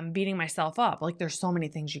 I am beating myself up. Like, there's so many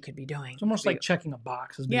things you could be doing. It's almost like checking a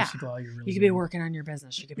box is basically all you're really You could be working on your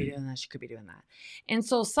business. You could be doing this. You could be doing that. And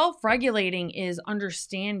so self-regulating is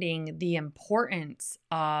understanding the importance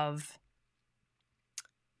of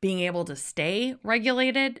being able to stay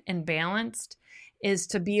regulated and balanced, is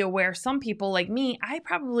to be aware. Some people like me, I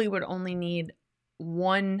probably would only need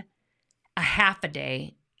a half a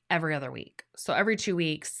day every other week. So every 2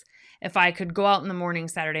 weeks, if I could go out in the morning,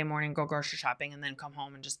 Saturday morning, go grocery shopping, and then come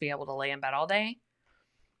home and just be able to lay in bed all day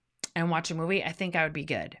and watch a movie, I think I would be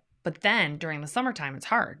good. But then during the summertime, it's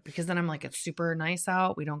hard because then I'm like, it's super nice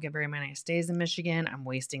out. We don't get very many nice days in Michigan. I'm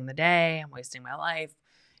wasting the day. I'm wasting my life.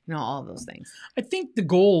 All of those things. I think the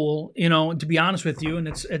goal, to be honest with you, and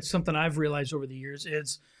it's something I've realized over the years,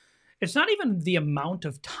 it's not even the amount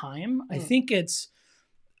of time. I think it's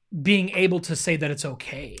being able to say that it's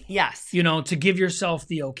okay. Yes. To give yourself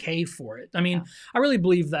the okay for it. I mean, I really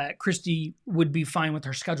believe that Christy would be fine with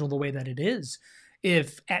her schedule the way that it is.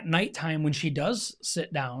 If at nighttime when she does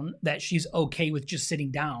sit down, that she's okay with just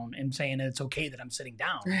sitting down and saying that it's okay that I'm sitting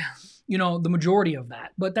down. Yeah. The majority of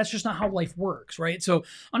that. But that's just not how life works, right? So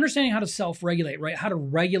understanding how to self-regulate, right? How to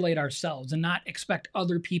regulate ourselves and not expect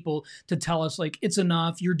other people to tell us like, it's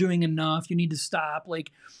enough, you're doing enough, you need to stop.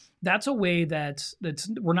 Like, that's a way that's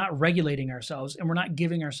we're not regulating ourselves and we're not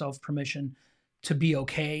giving ourselves permission to be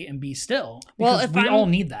okay and be still. Because we all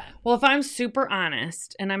need that. Well, if I'm super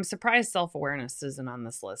honest, and I'm surprised self-awareness isn't on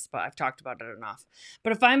this list, but I've talked about it enough.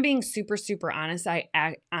 But if I'm being super, super honest,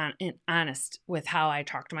 honest with how I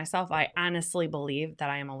talk to myself, I honestly believe that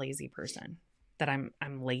I am a lazy person, that I'm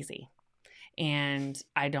lazy. And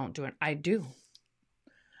I don't do it. I do.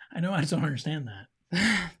 I know. I just don't understand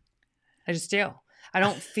that. I just do. I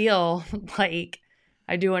don't feel like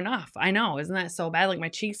I do enough. I know. Isn't that so bad? Like my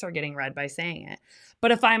cheeks are getting red by saying it.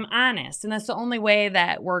 But if I'm honest, and that's the only way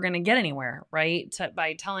that we're going to get anywhere, right?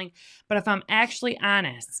 But if I'm actually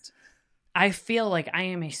honest, I feel like I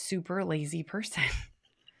am a super lazy person.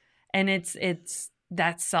 And it's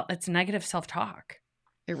negative self-talk.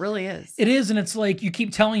 It really is. It is. And it's like you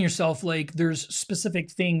keep telling yourself like there's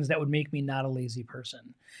specific things that would make me not a lazy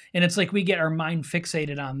person. And it's like we get our mind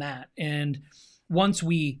fixated on that. And once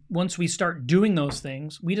we start doing those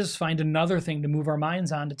things, we just find another thing to move our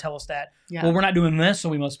minds on to tell us that, well, we're not doing this, so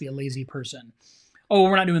we must be a lazy person. Oh,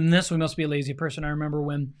 we're not doing this, so we must be a lazy person. I remember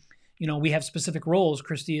when, we have specific roles.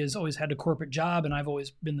 Christy has always had a corporate job, and I've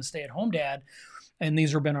always been the stay-at-home dad, and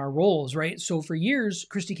these have been our roles, right? So for years,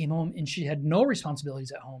 Christy came home, and she had no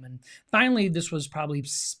responsibilities at home. And finally, this was probably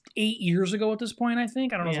 8 years ago at this point, I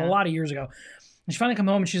think. I don't know, it was a lot of years ago. And she finally come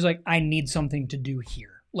home, and she's like, I need something to do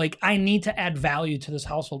here. Like, I need to add value to this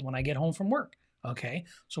household when I get home from work. Okay,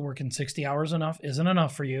 so working 60 hours isn't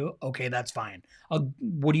enough for you. Okay, that's fine.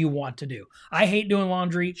 What do you want to do? I hate doing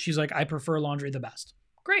laundry. She's like, I prefer laundry the best.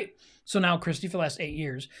 Great. So now Christy, for the last 8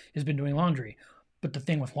 years, has been doing laundry. But the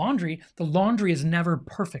thing with laundry, the laundry is never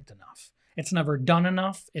perfect enough. It's never done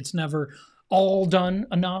enough. It's never all done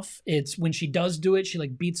enough. It's when she does do it, she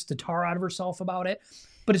like beats the tar out of herself about it.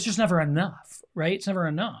 But it's just never enough, right? It's never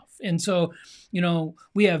enough. And so,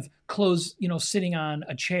 we have clothes, sitting on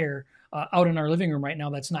a chair out in our living room right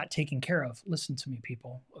now that's not taken care of. Listen to me,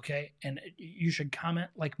 people, okay? And you should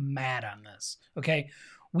comment like mad on this, okay?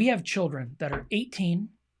 We have children that are 18,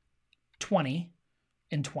 20,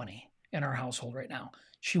 and 20 in our household right now.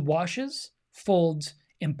 She washes, folds,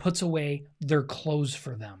 and puts away their clothes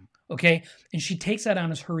for them, okay? And she takes that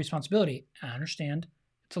on as her responsibility. I understand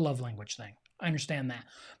it's a love language thing. I understand that.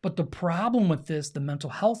 But the problem with this, the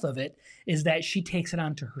mental health of it, is that she takes it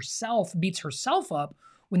onto herself, beats herself up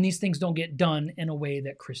when these things don't get done in a way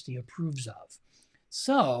that Christy approves of.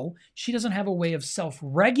 So she doesn't have a way of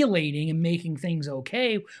self-regulating and making things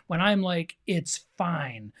okay when I'm like, it's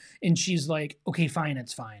fine. And she's like, okay, fine,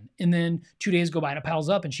 it's fine. And then 2 days go by and it piles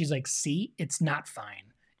up and she's like, see, it's not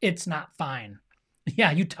fine. It's not fine.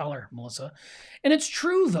 Yeah, you tell her, Melissa. And it's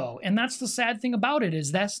true, though. And that's the sad thing about it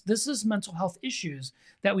is this is mental health issues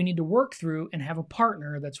that we need to work through and have a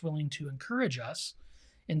partner that's willing to encourage us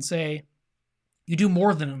and say, you do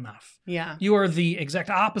more than enough. Yeah. You are the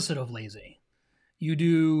exact opposite of lazy.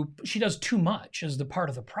 She does too much as the part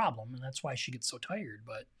of the problem, and that's why she gets so tired.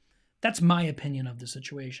 But that's my opinion of the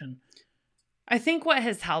situation. I think what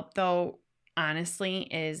has helped, though, honestly,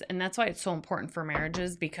 is, and that's why it's so important for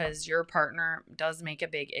marriages, because your partner does make a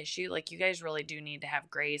big issue. Like, you guys really do need to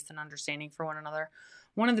have grace and understanding for one another.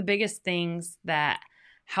 One of the biggest things that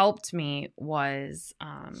helped me was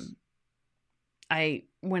when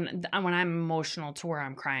I'm emotional to where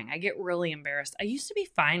I'm crying, I get really embarrassed. I used to be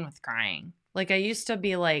fine with crying. Like, I used to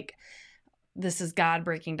be like, this is God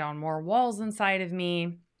breaking down more walls inside of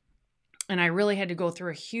me. And I really had to go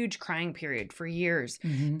through a huge crying period for years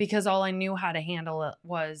because all I knew how to handle it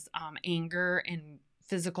was anger and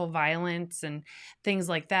physical violence and things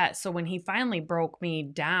like that. So when he finally broke me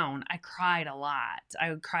down, I cried a lot. I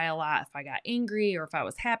would cry a lot if I got angry or if I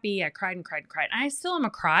was happy. I cried and cried and cried. I still am a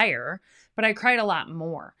crier, but I cried a lot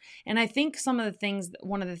more. And I think one of the things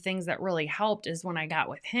that really helped is when I got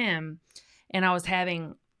with him and I was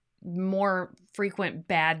having more frequent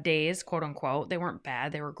bad days, quote unquote. They weren't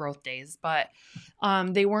bad, they were growth days, but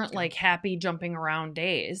they weren't like happy jumping around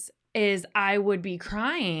days. Is I would be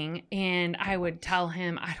crying and I would tell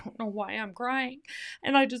him, I don't know why I'm crying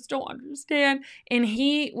and I just don't understand. And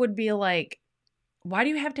he would be like, why do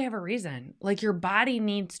you have to have a reason? Like, your body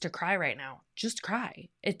needs to cry right now. just cry.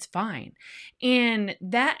 It's fine. And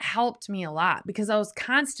that helped me a lot because I was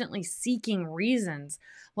constantly seeking reasons.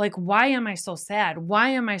 Like, why am I so sad? Why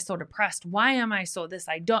am I so depressed? Why am I so this?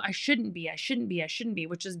 I shouldn't be,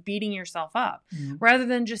 which is beating yourself up rather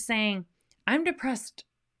than just saying, I'm depressed.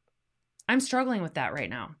 I'm struggling with that right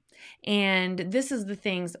now. And this is the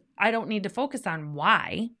things I don't need to focus on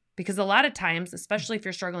why, because a lot of times, especially if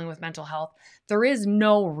you're struggling with mental health, there is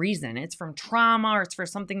no reason. It's from trauma or it's for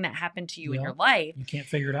something that happened to you in your life. You can't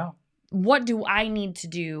figure it out. What do I need to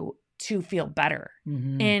do to feel better?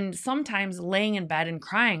 And sometimes laying in bed and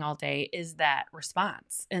crying all day is that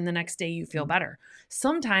response. And the next day you feel better.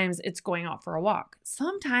 Sometimes it's going out for a walk.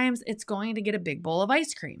 Sometimes it's going to get a big bowl of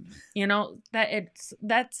ice cream. You know,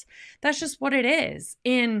 that's just what it is.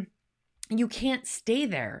 And you can't stay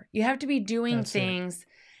there. You have to be doing things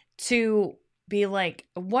to be like,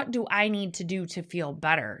 what do I need to do to feel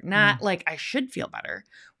better? Not like I should feel better.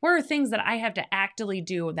 What are things that I have to actively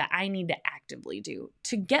do that I need to actively do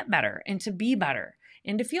to get better and to be better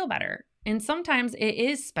and to feel better? And sometimes it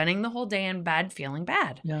is spending the whole day in bed feeling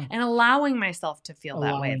bad and allowing myself to feel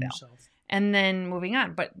that way though. And then moving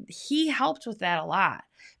on. But he helped with that a lot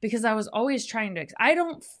because I was always trying to, I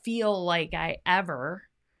don't feel like I ever...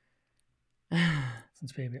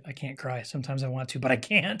 Since baby, I can't cry. Sometimes I want to, but I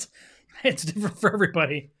can't. It's different for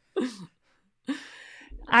everybody.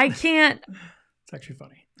 I can't. It's actually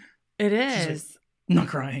funny. It is. Like, not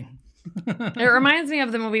crying. It reminds me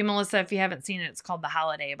of the movie, Melissa, if you haven't seen it, it's called The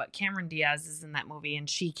Holiday, but Cameron Diaz is in that movie and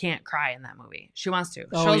she can't cry in that movie. She wants to.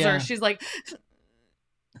 Shows her, she's like,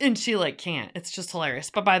 and she like can't. It's just hilarious.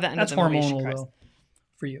 But by the end of the movie, she cries. Though,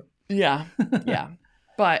 for you. Yeah. Yeah.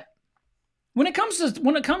 But when it comes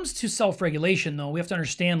to self-regulation, though, we have to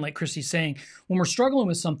understand, like Christy's saying, when we're struggling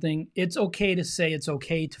with something, it's okay to say it's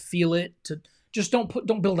okay to feel it. To just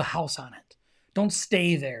don't build a house on it. Don't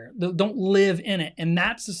stay there. Don't live in it. And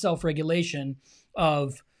that's the self-regulation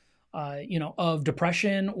of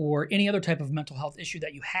depression or any other type of mental health issue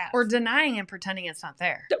that you have, or denying and pretending it's not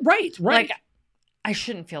there. Right. Like, I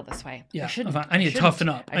shouldn't feel this way. Yeah, I need to toughen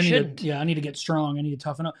up. I need to get strong. I need to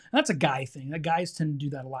toughen up. And that's a guy thing. Guys tend to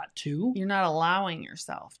do that a lot too. You're not allowing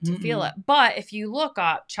yourself to feel it. But if you look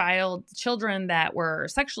up children that were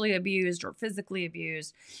sexually abused or physically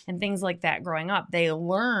abused and things like that growing up, they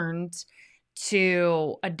learned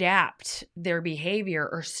to adapt their behavior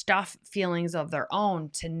or stuff feelings of their own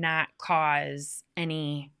to not cause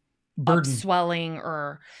any burden, swelling,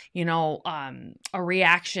 or a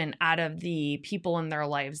reaction out of the people in their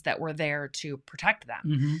lives that were there to protect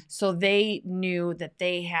them. So they knew that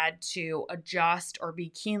they had to adjust or be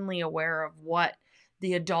keenly aware of what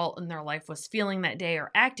the adult in their life was feeling that day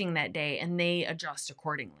or acting that day, and they adjust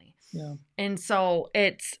accordingly. And so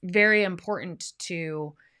it's very important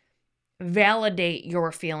to validate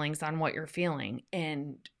your feelings on what you're feeling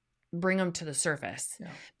and bring them to the surface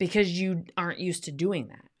because you aren't used to doing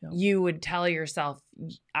that. You would tell yourself,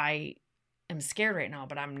 I am scared right now,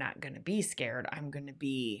 but I'm not going to be scared. I'm going to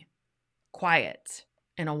be quiet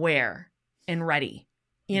and aware and ready,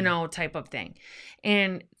 type of thing.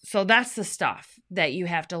 And so that's the stuff that you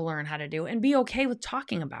have to learn how to do and be okay with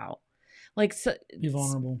talking about. Like, so, be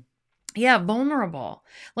vulnerable. Yeah, vulnerable.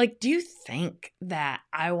 Like, do you think that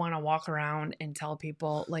I want to walk around and tell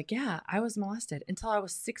people, like, yeah, I was molested until I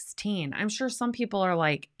was 16? I'm sure some people are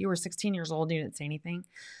like, you were 16 years old and you didn't say anything.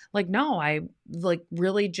 Like, no, I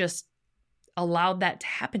really just allowed that to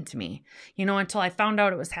happen to me, until I found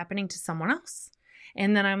out it was happening to someone else.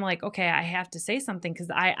 And then I'm like, okay, I have to say something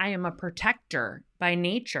because I am a protector by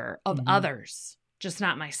nature of others, just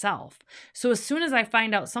not myself. So as soon as I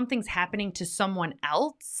find out something's happening to someone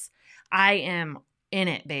else, I am in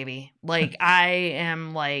it, baby. Like, I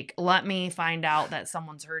am like, let me find out that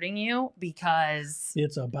someone's hurting you because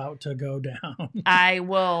it's about to go down. I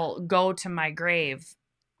will go to my grave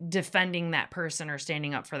defending that person or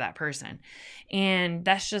standing up for that person. And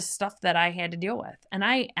that's just stuff that I had to deal with. And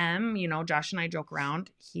I am, Josh and I joke around.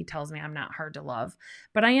 He tells me I'm not hard to love,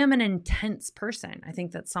 but I am an intense person. I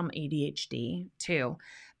think that's some ADHD too,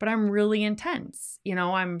 but I'm really intense.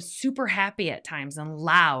 I'm super happy at times and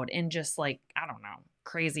loud and just like, I don't know,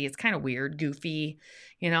 crazy. It's kind of weird, goofy,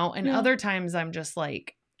 and other times I'm just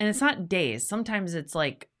like, and it's not days. Sometimes it's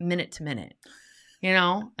like minute to minute,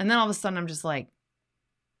 and then all of a sudden I'm just like,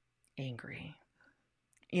 angry,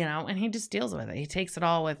 and he just deals with it. He takes it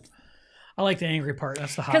all with. I like the angry part.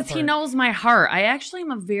 That's the hot part. Because he knows my heart. I actually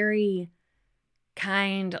am a very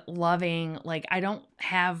kind, loving, like I don't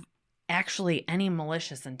have actually any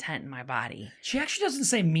malicious intent in my body. She actually doesn't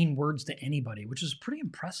say mean words to anybody, which is pretty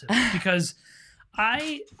impressive because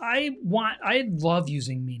I love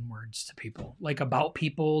using mean words to people, like about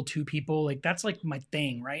people, to people. Like that's like my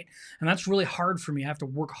thing, right? And that's really hard for me. I have to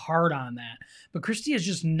work hard on that. But Christy is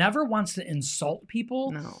just never wants to insult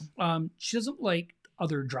people. No. She doesn't like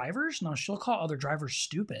other drivers. No, she'll call other drivers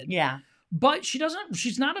stupid. Yeah. But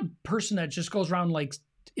she's not a person that just goes around like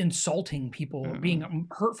insulting people or being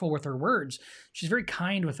hurtful with her words. She's very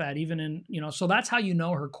kind with that, even in, so that's how you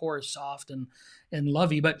know her core is soft and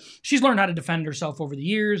lovey. But she's learned how to defend herself over the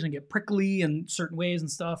years and get prickly in certain ways and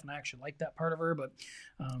stuff. And I actually like that part of her. But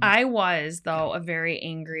I was, though, a very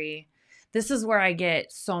angry. This is where I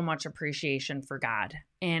get so much appreciation for God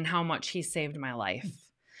and how much he saved my life.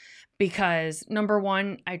 Because number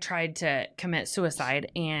one, I tried to commit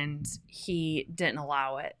suicide and he didn't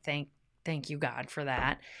allow it. Thank you, God, for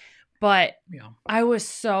that. But I was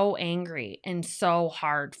so angry and so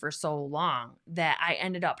hard for so long that I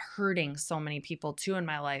ended up hurting so many people too in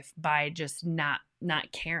my life by just not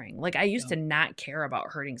caring. Like I used to not care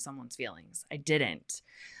about hurting someone's feelings. I didn't.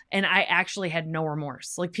 And I actually had no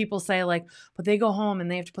remorse. Like people say like, but they go home and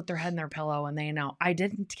they have to put their head in their pillow and they know. I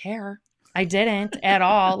didn't care. I didn't at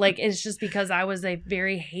all. Like it's just because I was a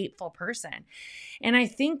very hateful person. And I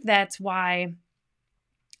think that's why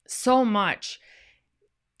so much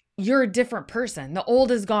you're a different person. The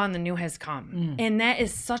old is gone, the new has come. And that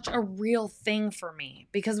is such a real thing for me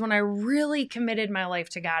because when I really committed my life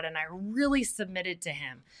to God and I really submitted to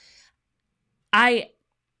him, I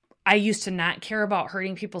used to not care about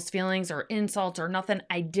hurting people's feelings or insults or nothing.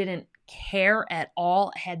 I didn't care at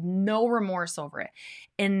all, had no remorse over it.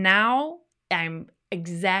 And now I'm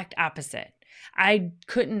exact opposite. I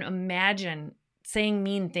couldn't imagine saying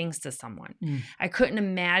mean things to someone. I couldn't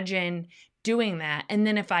imagine doing that. And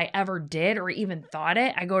then if I ever did or even thought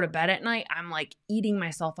it, I go to bed at night, I'm like eating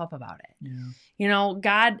myself up about it. Yeah.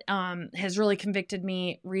 God has really convicted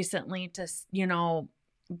me recently to,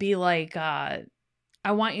 be like, I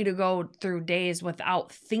want you to go through days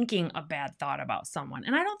without thinking a bad thought about someone.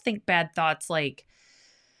 And I don't think bad thoughts like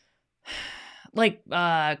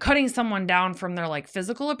cutting someone down from their like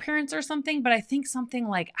physical appearance or something, but I think something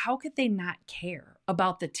like, how could they not care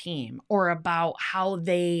about the team or about how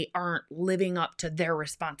they aren't living up to their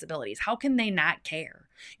responsibilities? How can they not care?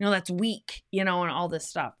 That's weak, and all this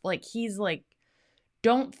stuff. Like he's like,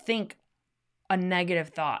 don't think a negative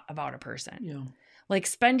thought about a person. Yeah. Like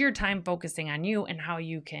spend your time focusing on you and how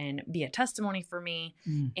you can be a testimony for me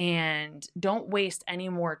and don't waste any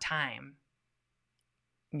more time.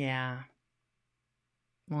 Yeah.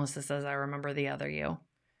 Melissa says, I remember the other you.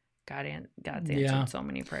 God's answered so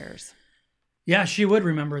many prayers. Yeah, she would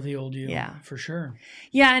remember the old you. Yeah. For sure.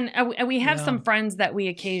 Yeah, and we have some friends that we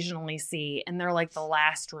occasionally see, and they're like the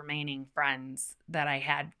last remaining friends that I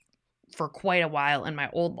had for quite a while in my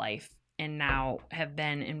old life and now have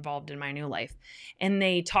been involved in my new life. And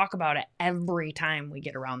they talk about it every time we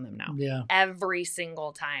get around them now. Yeah. Every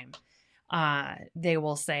single time. They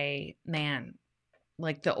will say, man,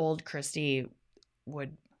 like the old Christy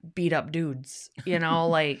would beat up dudes,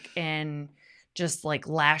 and just like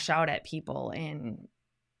lash out at people. And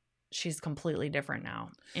she's completely different now.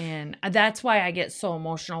 And that's why I get so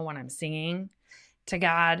emotional when I'm singing to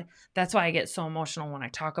God. That's why I get so emotional when I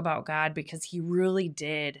talk about God, because he really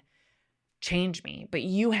did change me. But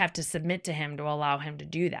you have to submit to him to allow him to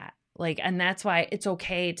do that. And that's why it's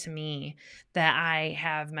okay to me that I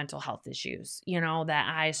have mental health issues,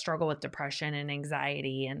 that I struggle with depression and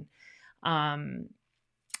anxiety. And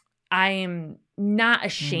I am not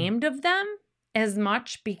ashamed of them as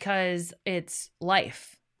much because it's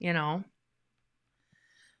life, Yeah,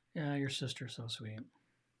 your sister's so sweet.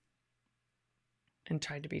 And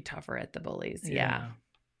tried to be tougher at the bullies. Yeah.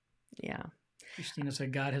 Christina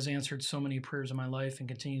said, God has answered so many prayers in my life and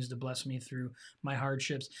continues to bless me through my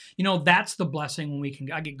hardships. That's the blessing when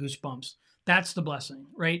I get goosebumps. That's the blessing,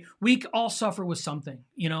 right? We all suffer with something,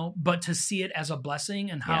 but to see it as a blessing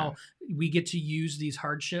and how we get to use these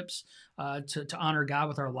hardships to honor God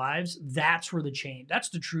with our lives, that's where that's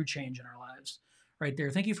the true change in our lives right there.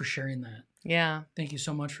 Thank you for sharing that. Yeah. Thank you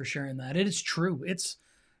so much for sharing that. It is true. It's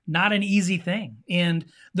not an easy thing. And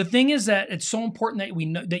the thing is that it's so important that we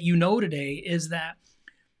know that today is that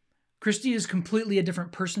Christy is completely a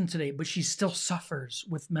different person today, but she still suffers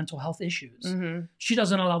with mental health issues. Mm-hmm. She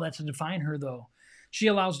doesn't allow that to define her, though. She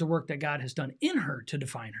allows the work that God has done in her to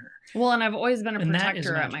define her. Well, and I've always been a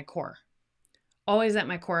protector at my core. Always at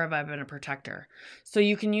my core have I been a protector. So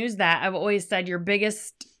you can use that. I've always said your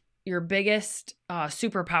biggest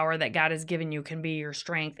superpower that God has given you can be your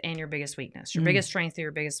strength and your biggest weakness. Your biggest strength or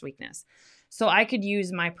your biggest weakness. So I could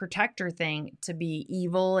use my protector thing to be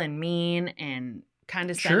evil and mean and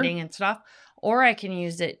condescending and stuff, or I can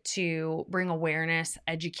use it to bring awareness,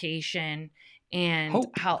 education, and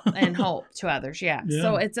Hope. hope to others. Yeah.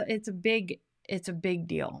 So it's a big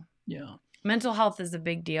deal. Yeah. Mental health is a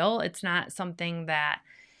big deal. It's not something that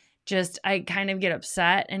I kind of get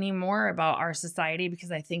upset anymore about our society,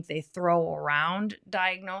 because I think they throw around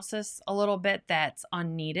diagnosis a little bit that's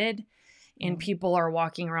unneeded. And people are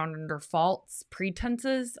walking around under false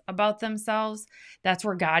pretenses about themselves. That's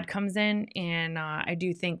where God comes in. And I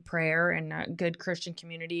do think prayer and a good Christian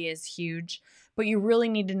community is huge. But you really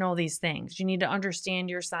need to know these things. You need to understand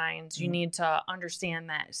your signs. You need to understand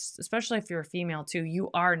that, especially if you're a female too, you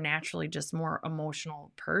are naturally just more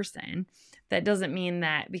emotional person. That doesn't mean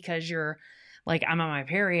that because you're like, I'm on my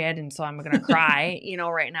period and so I'm going to cry,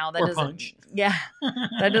 right now. That or doesn't, punch. Yeah,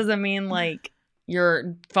 that doesn't mean like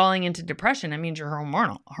you're falling into depression. It means you're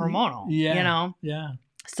hormonal, Yeah.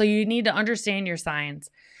 So you need to understand your signs.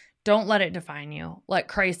 Don't let it define you. Let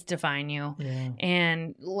Christ define you,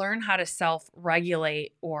 and learn how to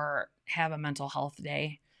self-regulate or have a mental health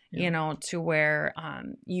day, to where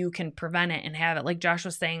you can prevent it and have it. Like Josh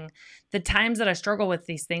was saying, the times that I struggle with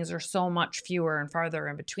these things are so much fewer and farther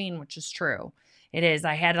in between, which is true. It is.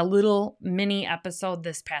 I had a little mini episode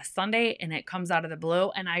this past Sunday, and it comes out of the blue,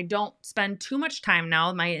 and I don't spend too much time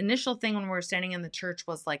now. My initial thing when we were standing in the church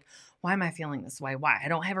was like, why am I feeling this way? Why? I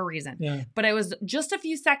don't have a reason. Yeah. But it was just a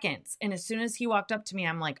few seconds, and as soon as he walked up to me,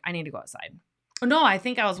 I'm like, I need to go outside. No, I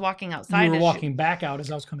think I was walking outside. You were walking back out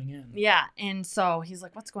as I was coming in. Yeah. And so he's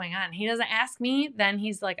like, what's going on? He doesn't ask me. Then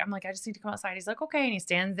he's like, I'm like, I just need to come outside. He's like, okay. And he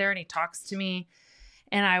stands there and he talks to me.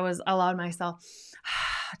 And I allowed myself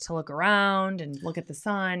to look around and look at the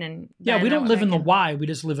sun. And we don't live in the why. We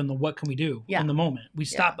just live in the what can we do in the moment. We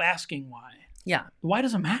stop asking why. Yeah. The why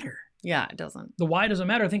doesn't matter. Yeah, it doesn't. The why doesn't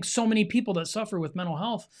matter. I think so many people that suffer with mental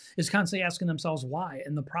health is constantly asking themselves why.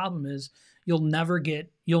 And the problem is you'll never get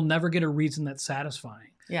a reason that's satisfying.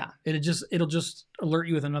 Yeah. It'll just alert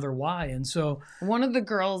you with another why. And so one of the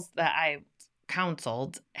girls that I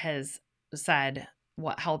counseled has said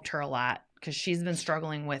what helped her a lot, because she's been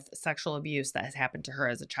struggling with sexual abuse that has happened to her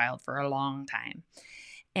as a child for a long time.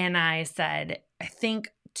 And I said, I think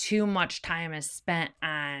too much time is spent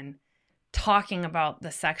on talking about the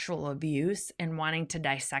sexual abuse and wanting to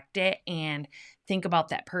dissect it and think about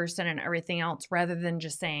that person and everything else, rather than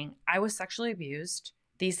just saying, I was sexually abused.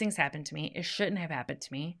 These things happened to me. It shouldn't have happened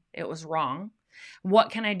to me. It was wrong. What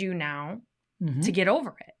can I do now to get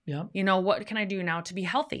over it? Yeah. What can I do now to be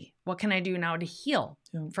healthy? What can I do now to heal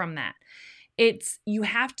from that? You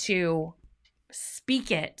have to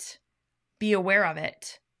speak it, be aware of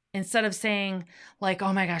it, instead of saying like,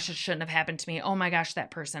 oh my gosh, it shouldn't have happened to me. Oh my gosh,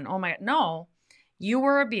 that person. No, you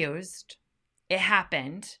were abused. It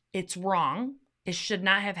happened. It's wrong. It should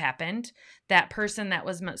not have happened. That person that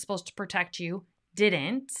was supposed to protect you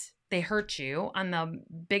didn't. They hurt you on the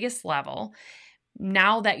biggest level.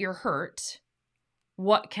 Now that you're hurt,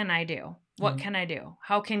 what can I do? What can I do?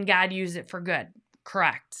 How can God use it for good?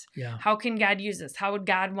 Correct. Yeah. How can God use this? How would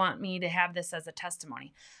God want me to have this as a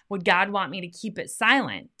testimony? Would God want me to keep it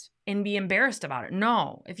silent and be embarrassed about it?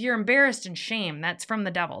 No. If you're embarrassed and shame, that's from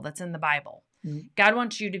the devil. That's in the Bible. God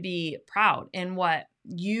wants you to be proud. And what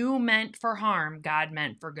you meant for harm, God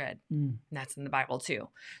meant for good. And that's in the Bible too.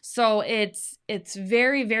 So it's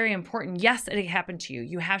very, very important. Yes, it happened to you.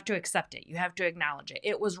 You have to accept it. You have to acknowledge it.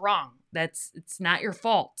 It was wrong. It's not your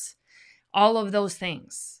fault. All of those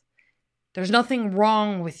things. There's nothing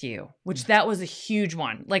wrong with you, which that was a huge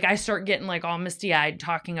one. Like I start getting like all misty-eyed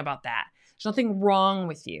talking about that. There's nothing wrong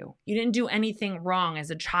with you. You didn't do anything wrong as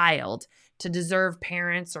a child to deserve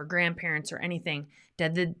parents or grandparents or anything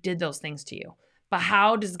that did those things to you. But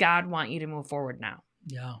how does God want you to move forward now?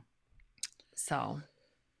 Yeah. So.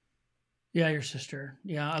 Yeah, your sister.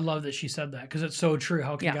 Yeah, I love that she said that, because it's so true.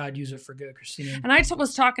 How can God use it for good, Christina? And I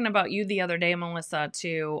was talking about you the other day, Melissa,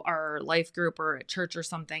 to our life group or at church or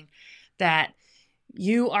something, that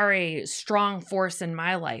you are a strong force in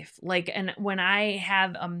my life. Like, and when I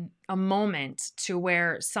have a moment to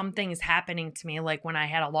where something is happening to me, like when I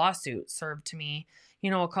had a lawsuit served to me,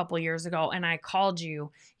 a couple years ago, and I called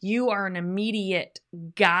you, you are an immediate,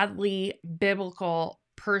 godly, biblical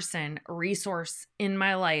person, resource in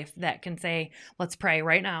my life that can say, let's pray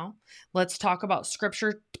right now. Let's talk about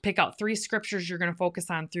scripture. Pick out 3 scriptures you're going to focus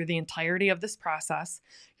on through the entirety of this process.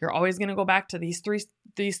 You're always going to go back to these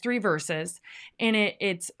three verses, and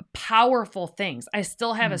it's powerful things. I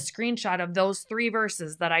still have a screenshot of those 3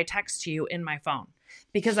 verses that I text to you in my phone,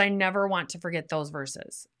 because I never want to forget those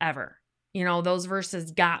verses ever. Those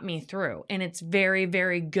verses got me through, and it's very,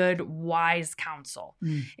 very good, wise counsel.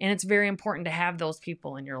 And it's very important to have those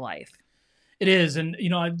people in your life. It is. And,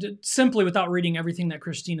 simply without reading everything that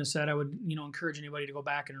Christina said, I would, encourage anybody to go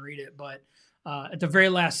back and read it. But at the very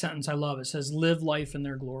last sentence, I love it. It says, live life in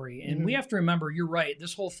their glory. And we have to remember, you're right.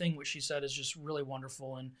 This whole thing, what she said, is just really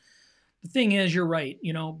wonderful. And the thing is, you're right.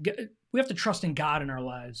 We have to trust in God in our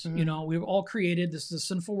lives. We've all created, this is a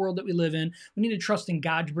sinful world that we live in. We need to trust in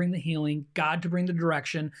God to bring the healing, God to bring the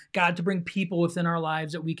direction, God to bring people within our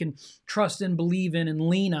lives that we can trust in, believe in, and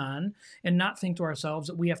lean on, and not think to ourselves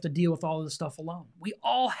that we have to deal with all of this stuff alone. We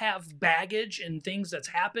all have baggage and things that's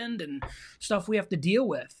happened and stuff we have to deal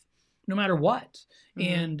with, no matter what.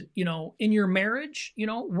 And, in your marriage,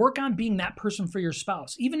 work on being that person for your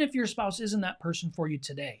spouse, even if your spouse isn't that person for you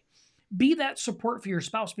today. Be that support for your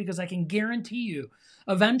spouse, because I can guarantee you,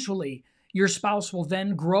 eventually, your spouse will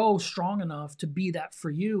then grow strong enough to be that for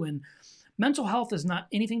you. And mental health is not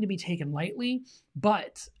anything to be taken lightly,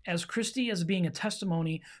 but as Christy is being a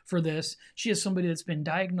testimony for this, she is somebody that's been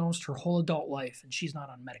diagnosed her whole adult life, and she's not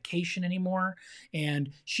on medication anymore, and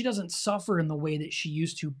she doesn't suffer in the way that she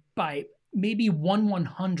used to by maybe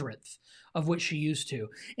 1/100th of what she used to.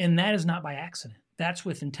 And that is not by accident. That's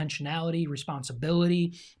with intentionality,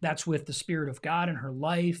 responsibility. That's with the Spirit of God in her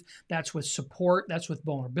life. That's with support. That's with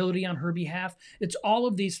vulnerability on her behalf. It's all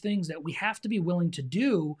of these things that we have to be willing to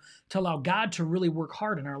do to allow God to really work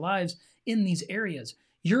hard in our lives in these areas.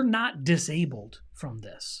 You're not disabled from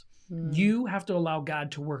this. You have to allow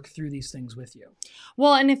God to work through these things with you.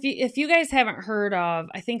 Well, and if you guys haven't heard of,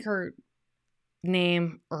 I think her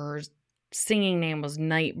name or singing name was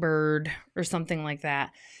Nightbird or something like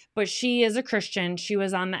that. But she is a Christian. She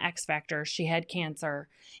was on the X Factor. She had cancer,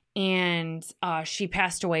 and she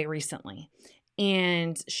passed away recently.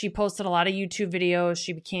 And she posted a lot of YouTube videos.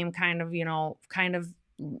 She became kind of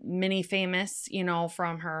mini famous,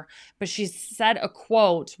 from her. But she said a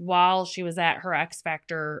quote while she was at her X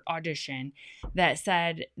Factor audition that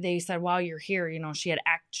said, they said, while you're here, she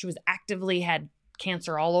was actively had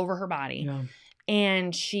cancer all over her body. Yeah.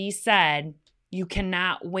 And she said, you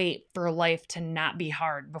cannot wait for life to not be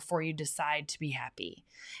hard before you decide to be happy.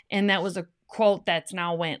 And that was a quote that's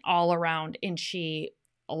now went all around. And a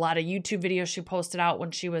lot of YouTube videos she posted out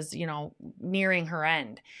when she was, nearing her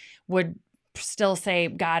end would still say,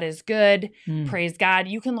 God is good. Praise God.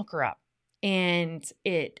 You can look her up. And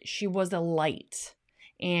she was a light.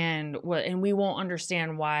 And we won't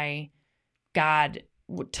understand why God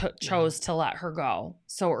chose to let her go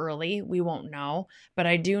so early. We won't know, but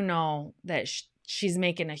I do know that she's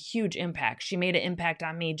making a huge impact. She made an impact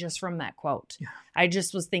on me just from that quote. Yeah. I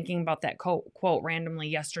just was thinking about that quote randomly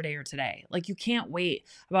yesterday or today. Like, you can't wait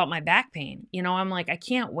about my back pain. I'm like, I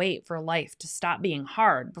can't wait for life to stop being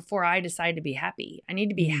hard before I decide to be happy. I need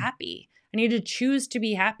to be happy. I need to choose to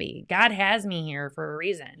be happy. God has me here for a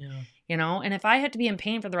reason, and if I had to be in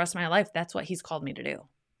pain for the rest of my life, that's what he's called me to do.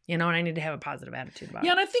 And I need to have a positive attitude about it.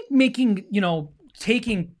 Yeah, and I think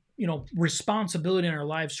taking, responsibility in our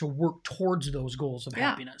lives to work towards those goals of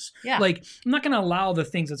happiness. Yeah. Like, I'm not going to allow the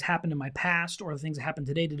things that's happened in my past or the things that happen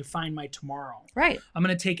today to define my tomorrow. Right. I'm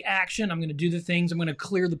going to take action. I'm going to do the things. I'm going to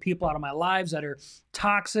clear the people out of my lives that are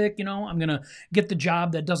toxic. I'm going to get the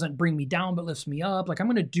job that doesn't bring me down but lifts me up. Like, I'm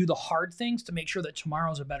going to do the hard things to make sure that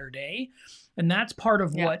tomorrow's a better day. And that's part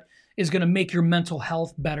of what is going to make your mental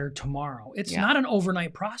health better tomorrow. It's not an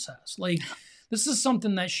overnight process. Like, this is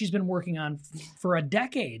something that she's been working on for a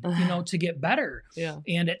decade, to get better. Yeah.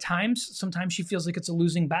 And at times, sometimes she feels like it's a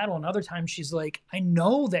losing battle. And other times she's like, I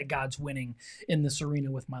know that God's winning in this arena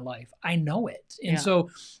with my life. I know it. And so,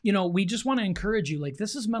 we just want to encourage you, like,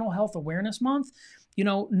 this is Mental Health Awareness Month.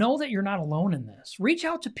 Know that you're not alone in this. Reach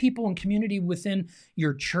out to people and community within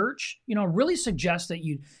your church. Really suggest that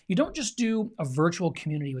you don't just do a virtual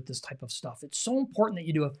community with this type of stuff. It's so important that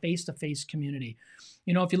you do a face-to-face community.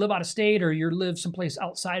 If you live out of state or you live someplace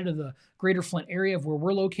outside of the greater Flint area of where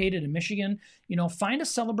we're located in Michigan, find a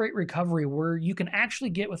Celebrate Recovery where you can actually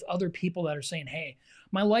get with other people that are saying, hey,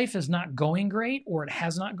 my life is not going great, or it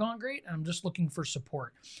has not gone great, and I'm just looking for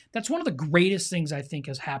support. That's one of the greatest things I think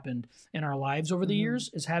has happened in our lives over the years,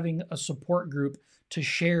 is having a support group to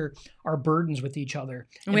share our burdens with each other.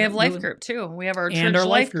 And we have life group too. We have our church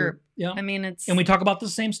life group. Yeah. I mean, and we talk about the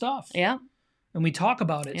same stuff. Yeah. And we talk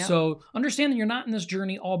about it. Yeah. So understand that you're not in this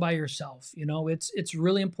journey all by yourself. It's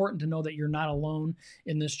really important to know that you're not alone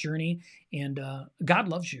in this journey. And God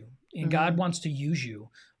loves you, and God wants to use you,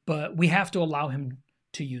 but we have to allow him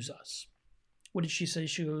to use us. What did she say?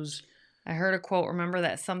 She goes, I heard a quote. Remember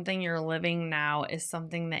that something you're living now is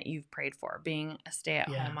something that you've prayed for. Being a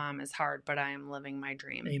stay-at-home mom is hard, but I am living my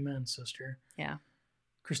dream. Amen, sister. Yeah.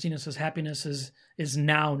 Christina says happiness is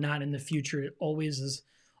now, not in the future. It always is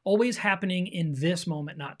always happening in this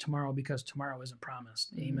moment, not tomorrow, because tomorrow isn't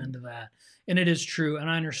promised. Mm-hmm. Amen to that. And it is true. And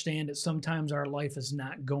I understand that sometimes our life is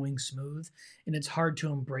not going smooth, and it's hard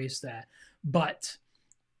to embrace that. But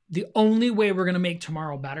the only way we're going to make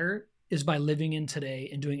tomorrow better is by living in today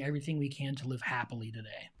and doing everything we can to live happily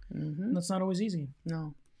today. Mm-hmm. That's not always easy.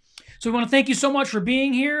 No. So we want to thank you so much for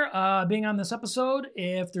being here, being on this episode.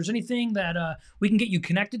 If there's anything that we can get you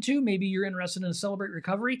connected to, maybe you're interested in Celebrate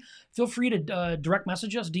Recovery, feel free to direct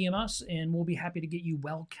message us, DM us, and we'll be happy to get you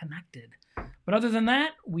well connected. But other than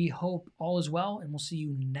that, we hope all is well, and we'll see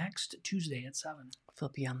you next Tuesday at 7.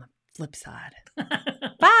 Flip you on the flip side.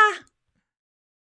 Bye.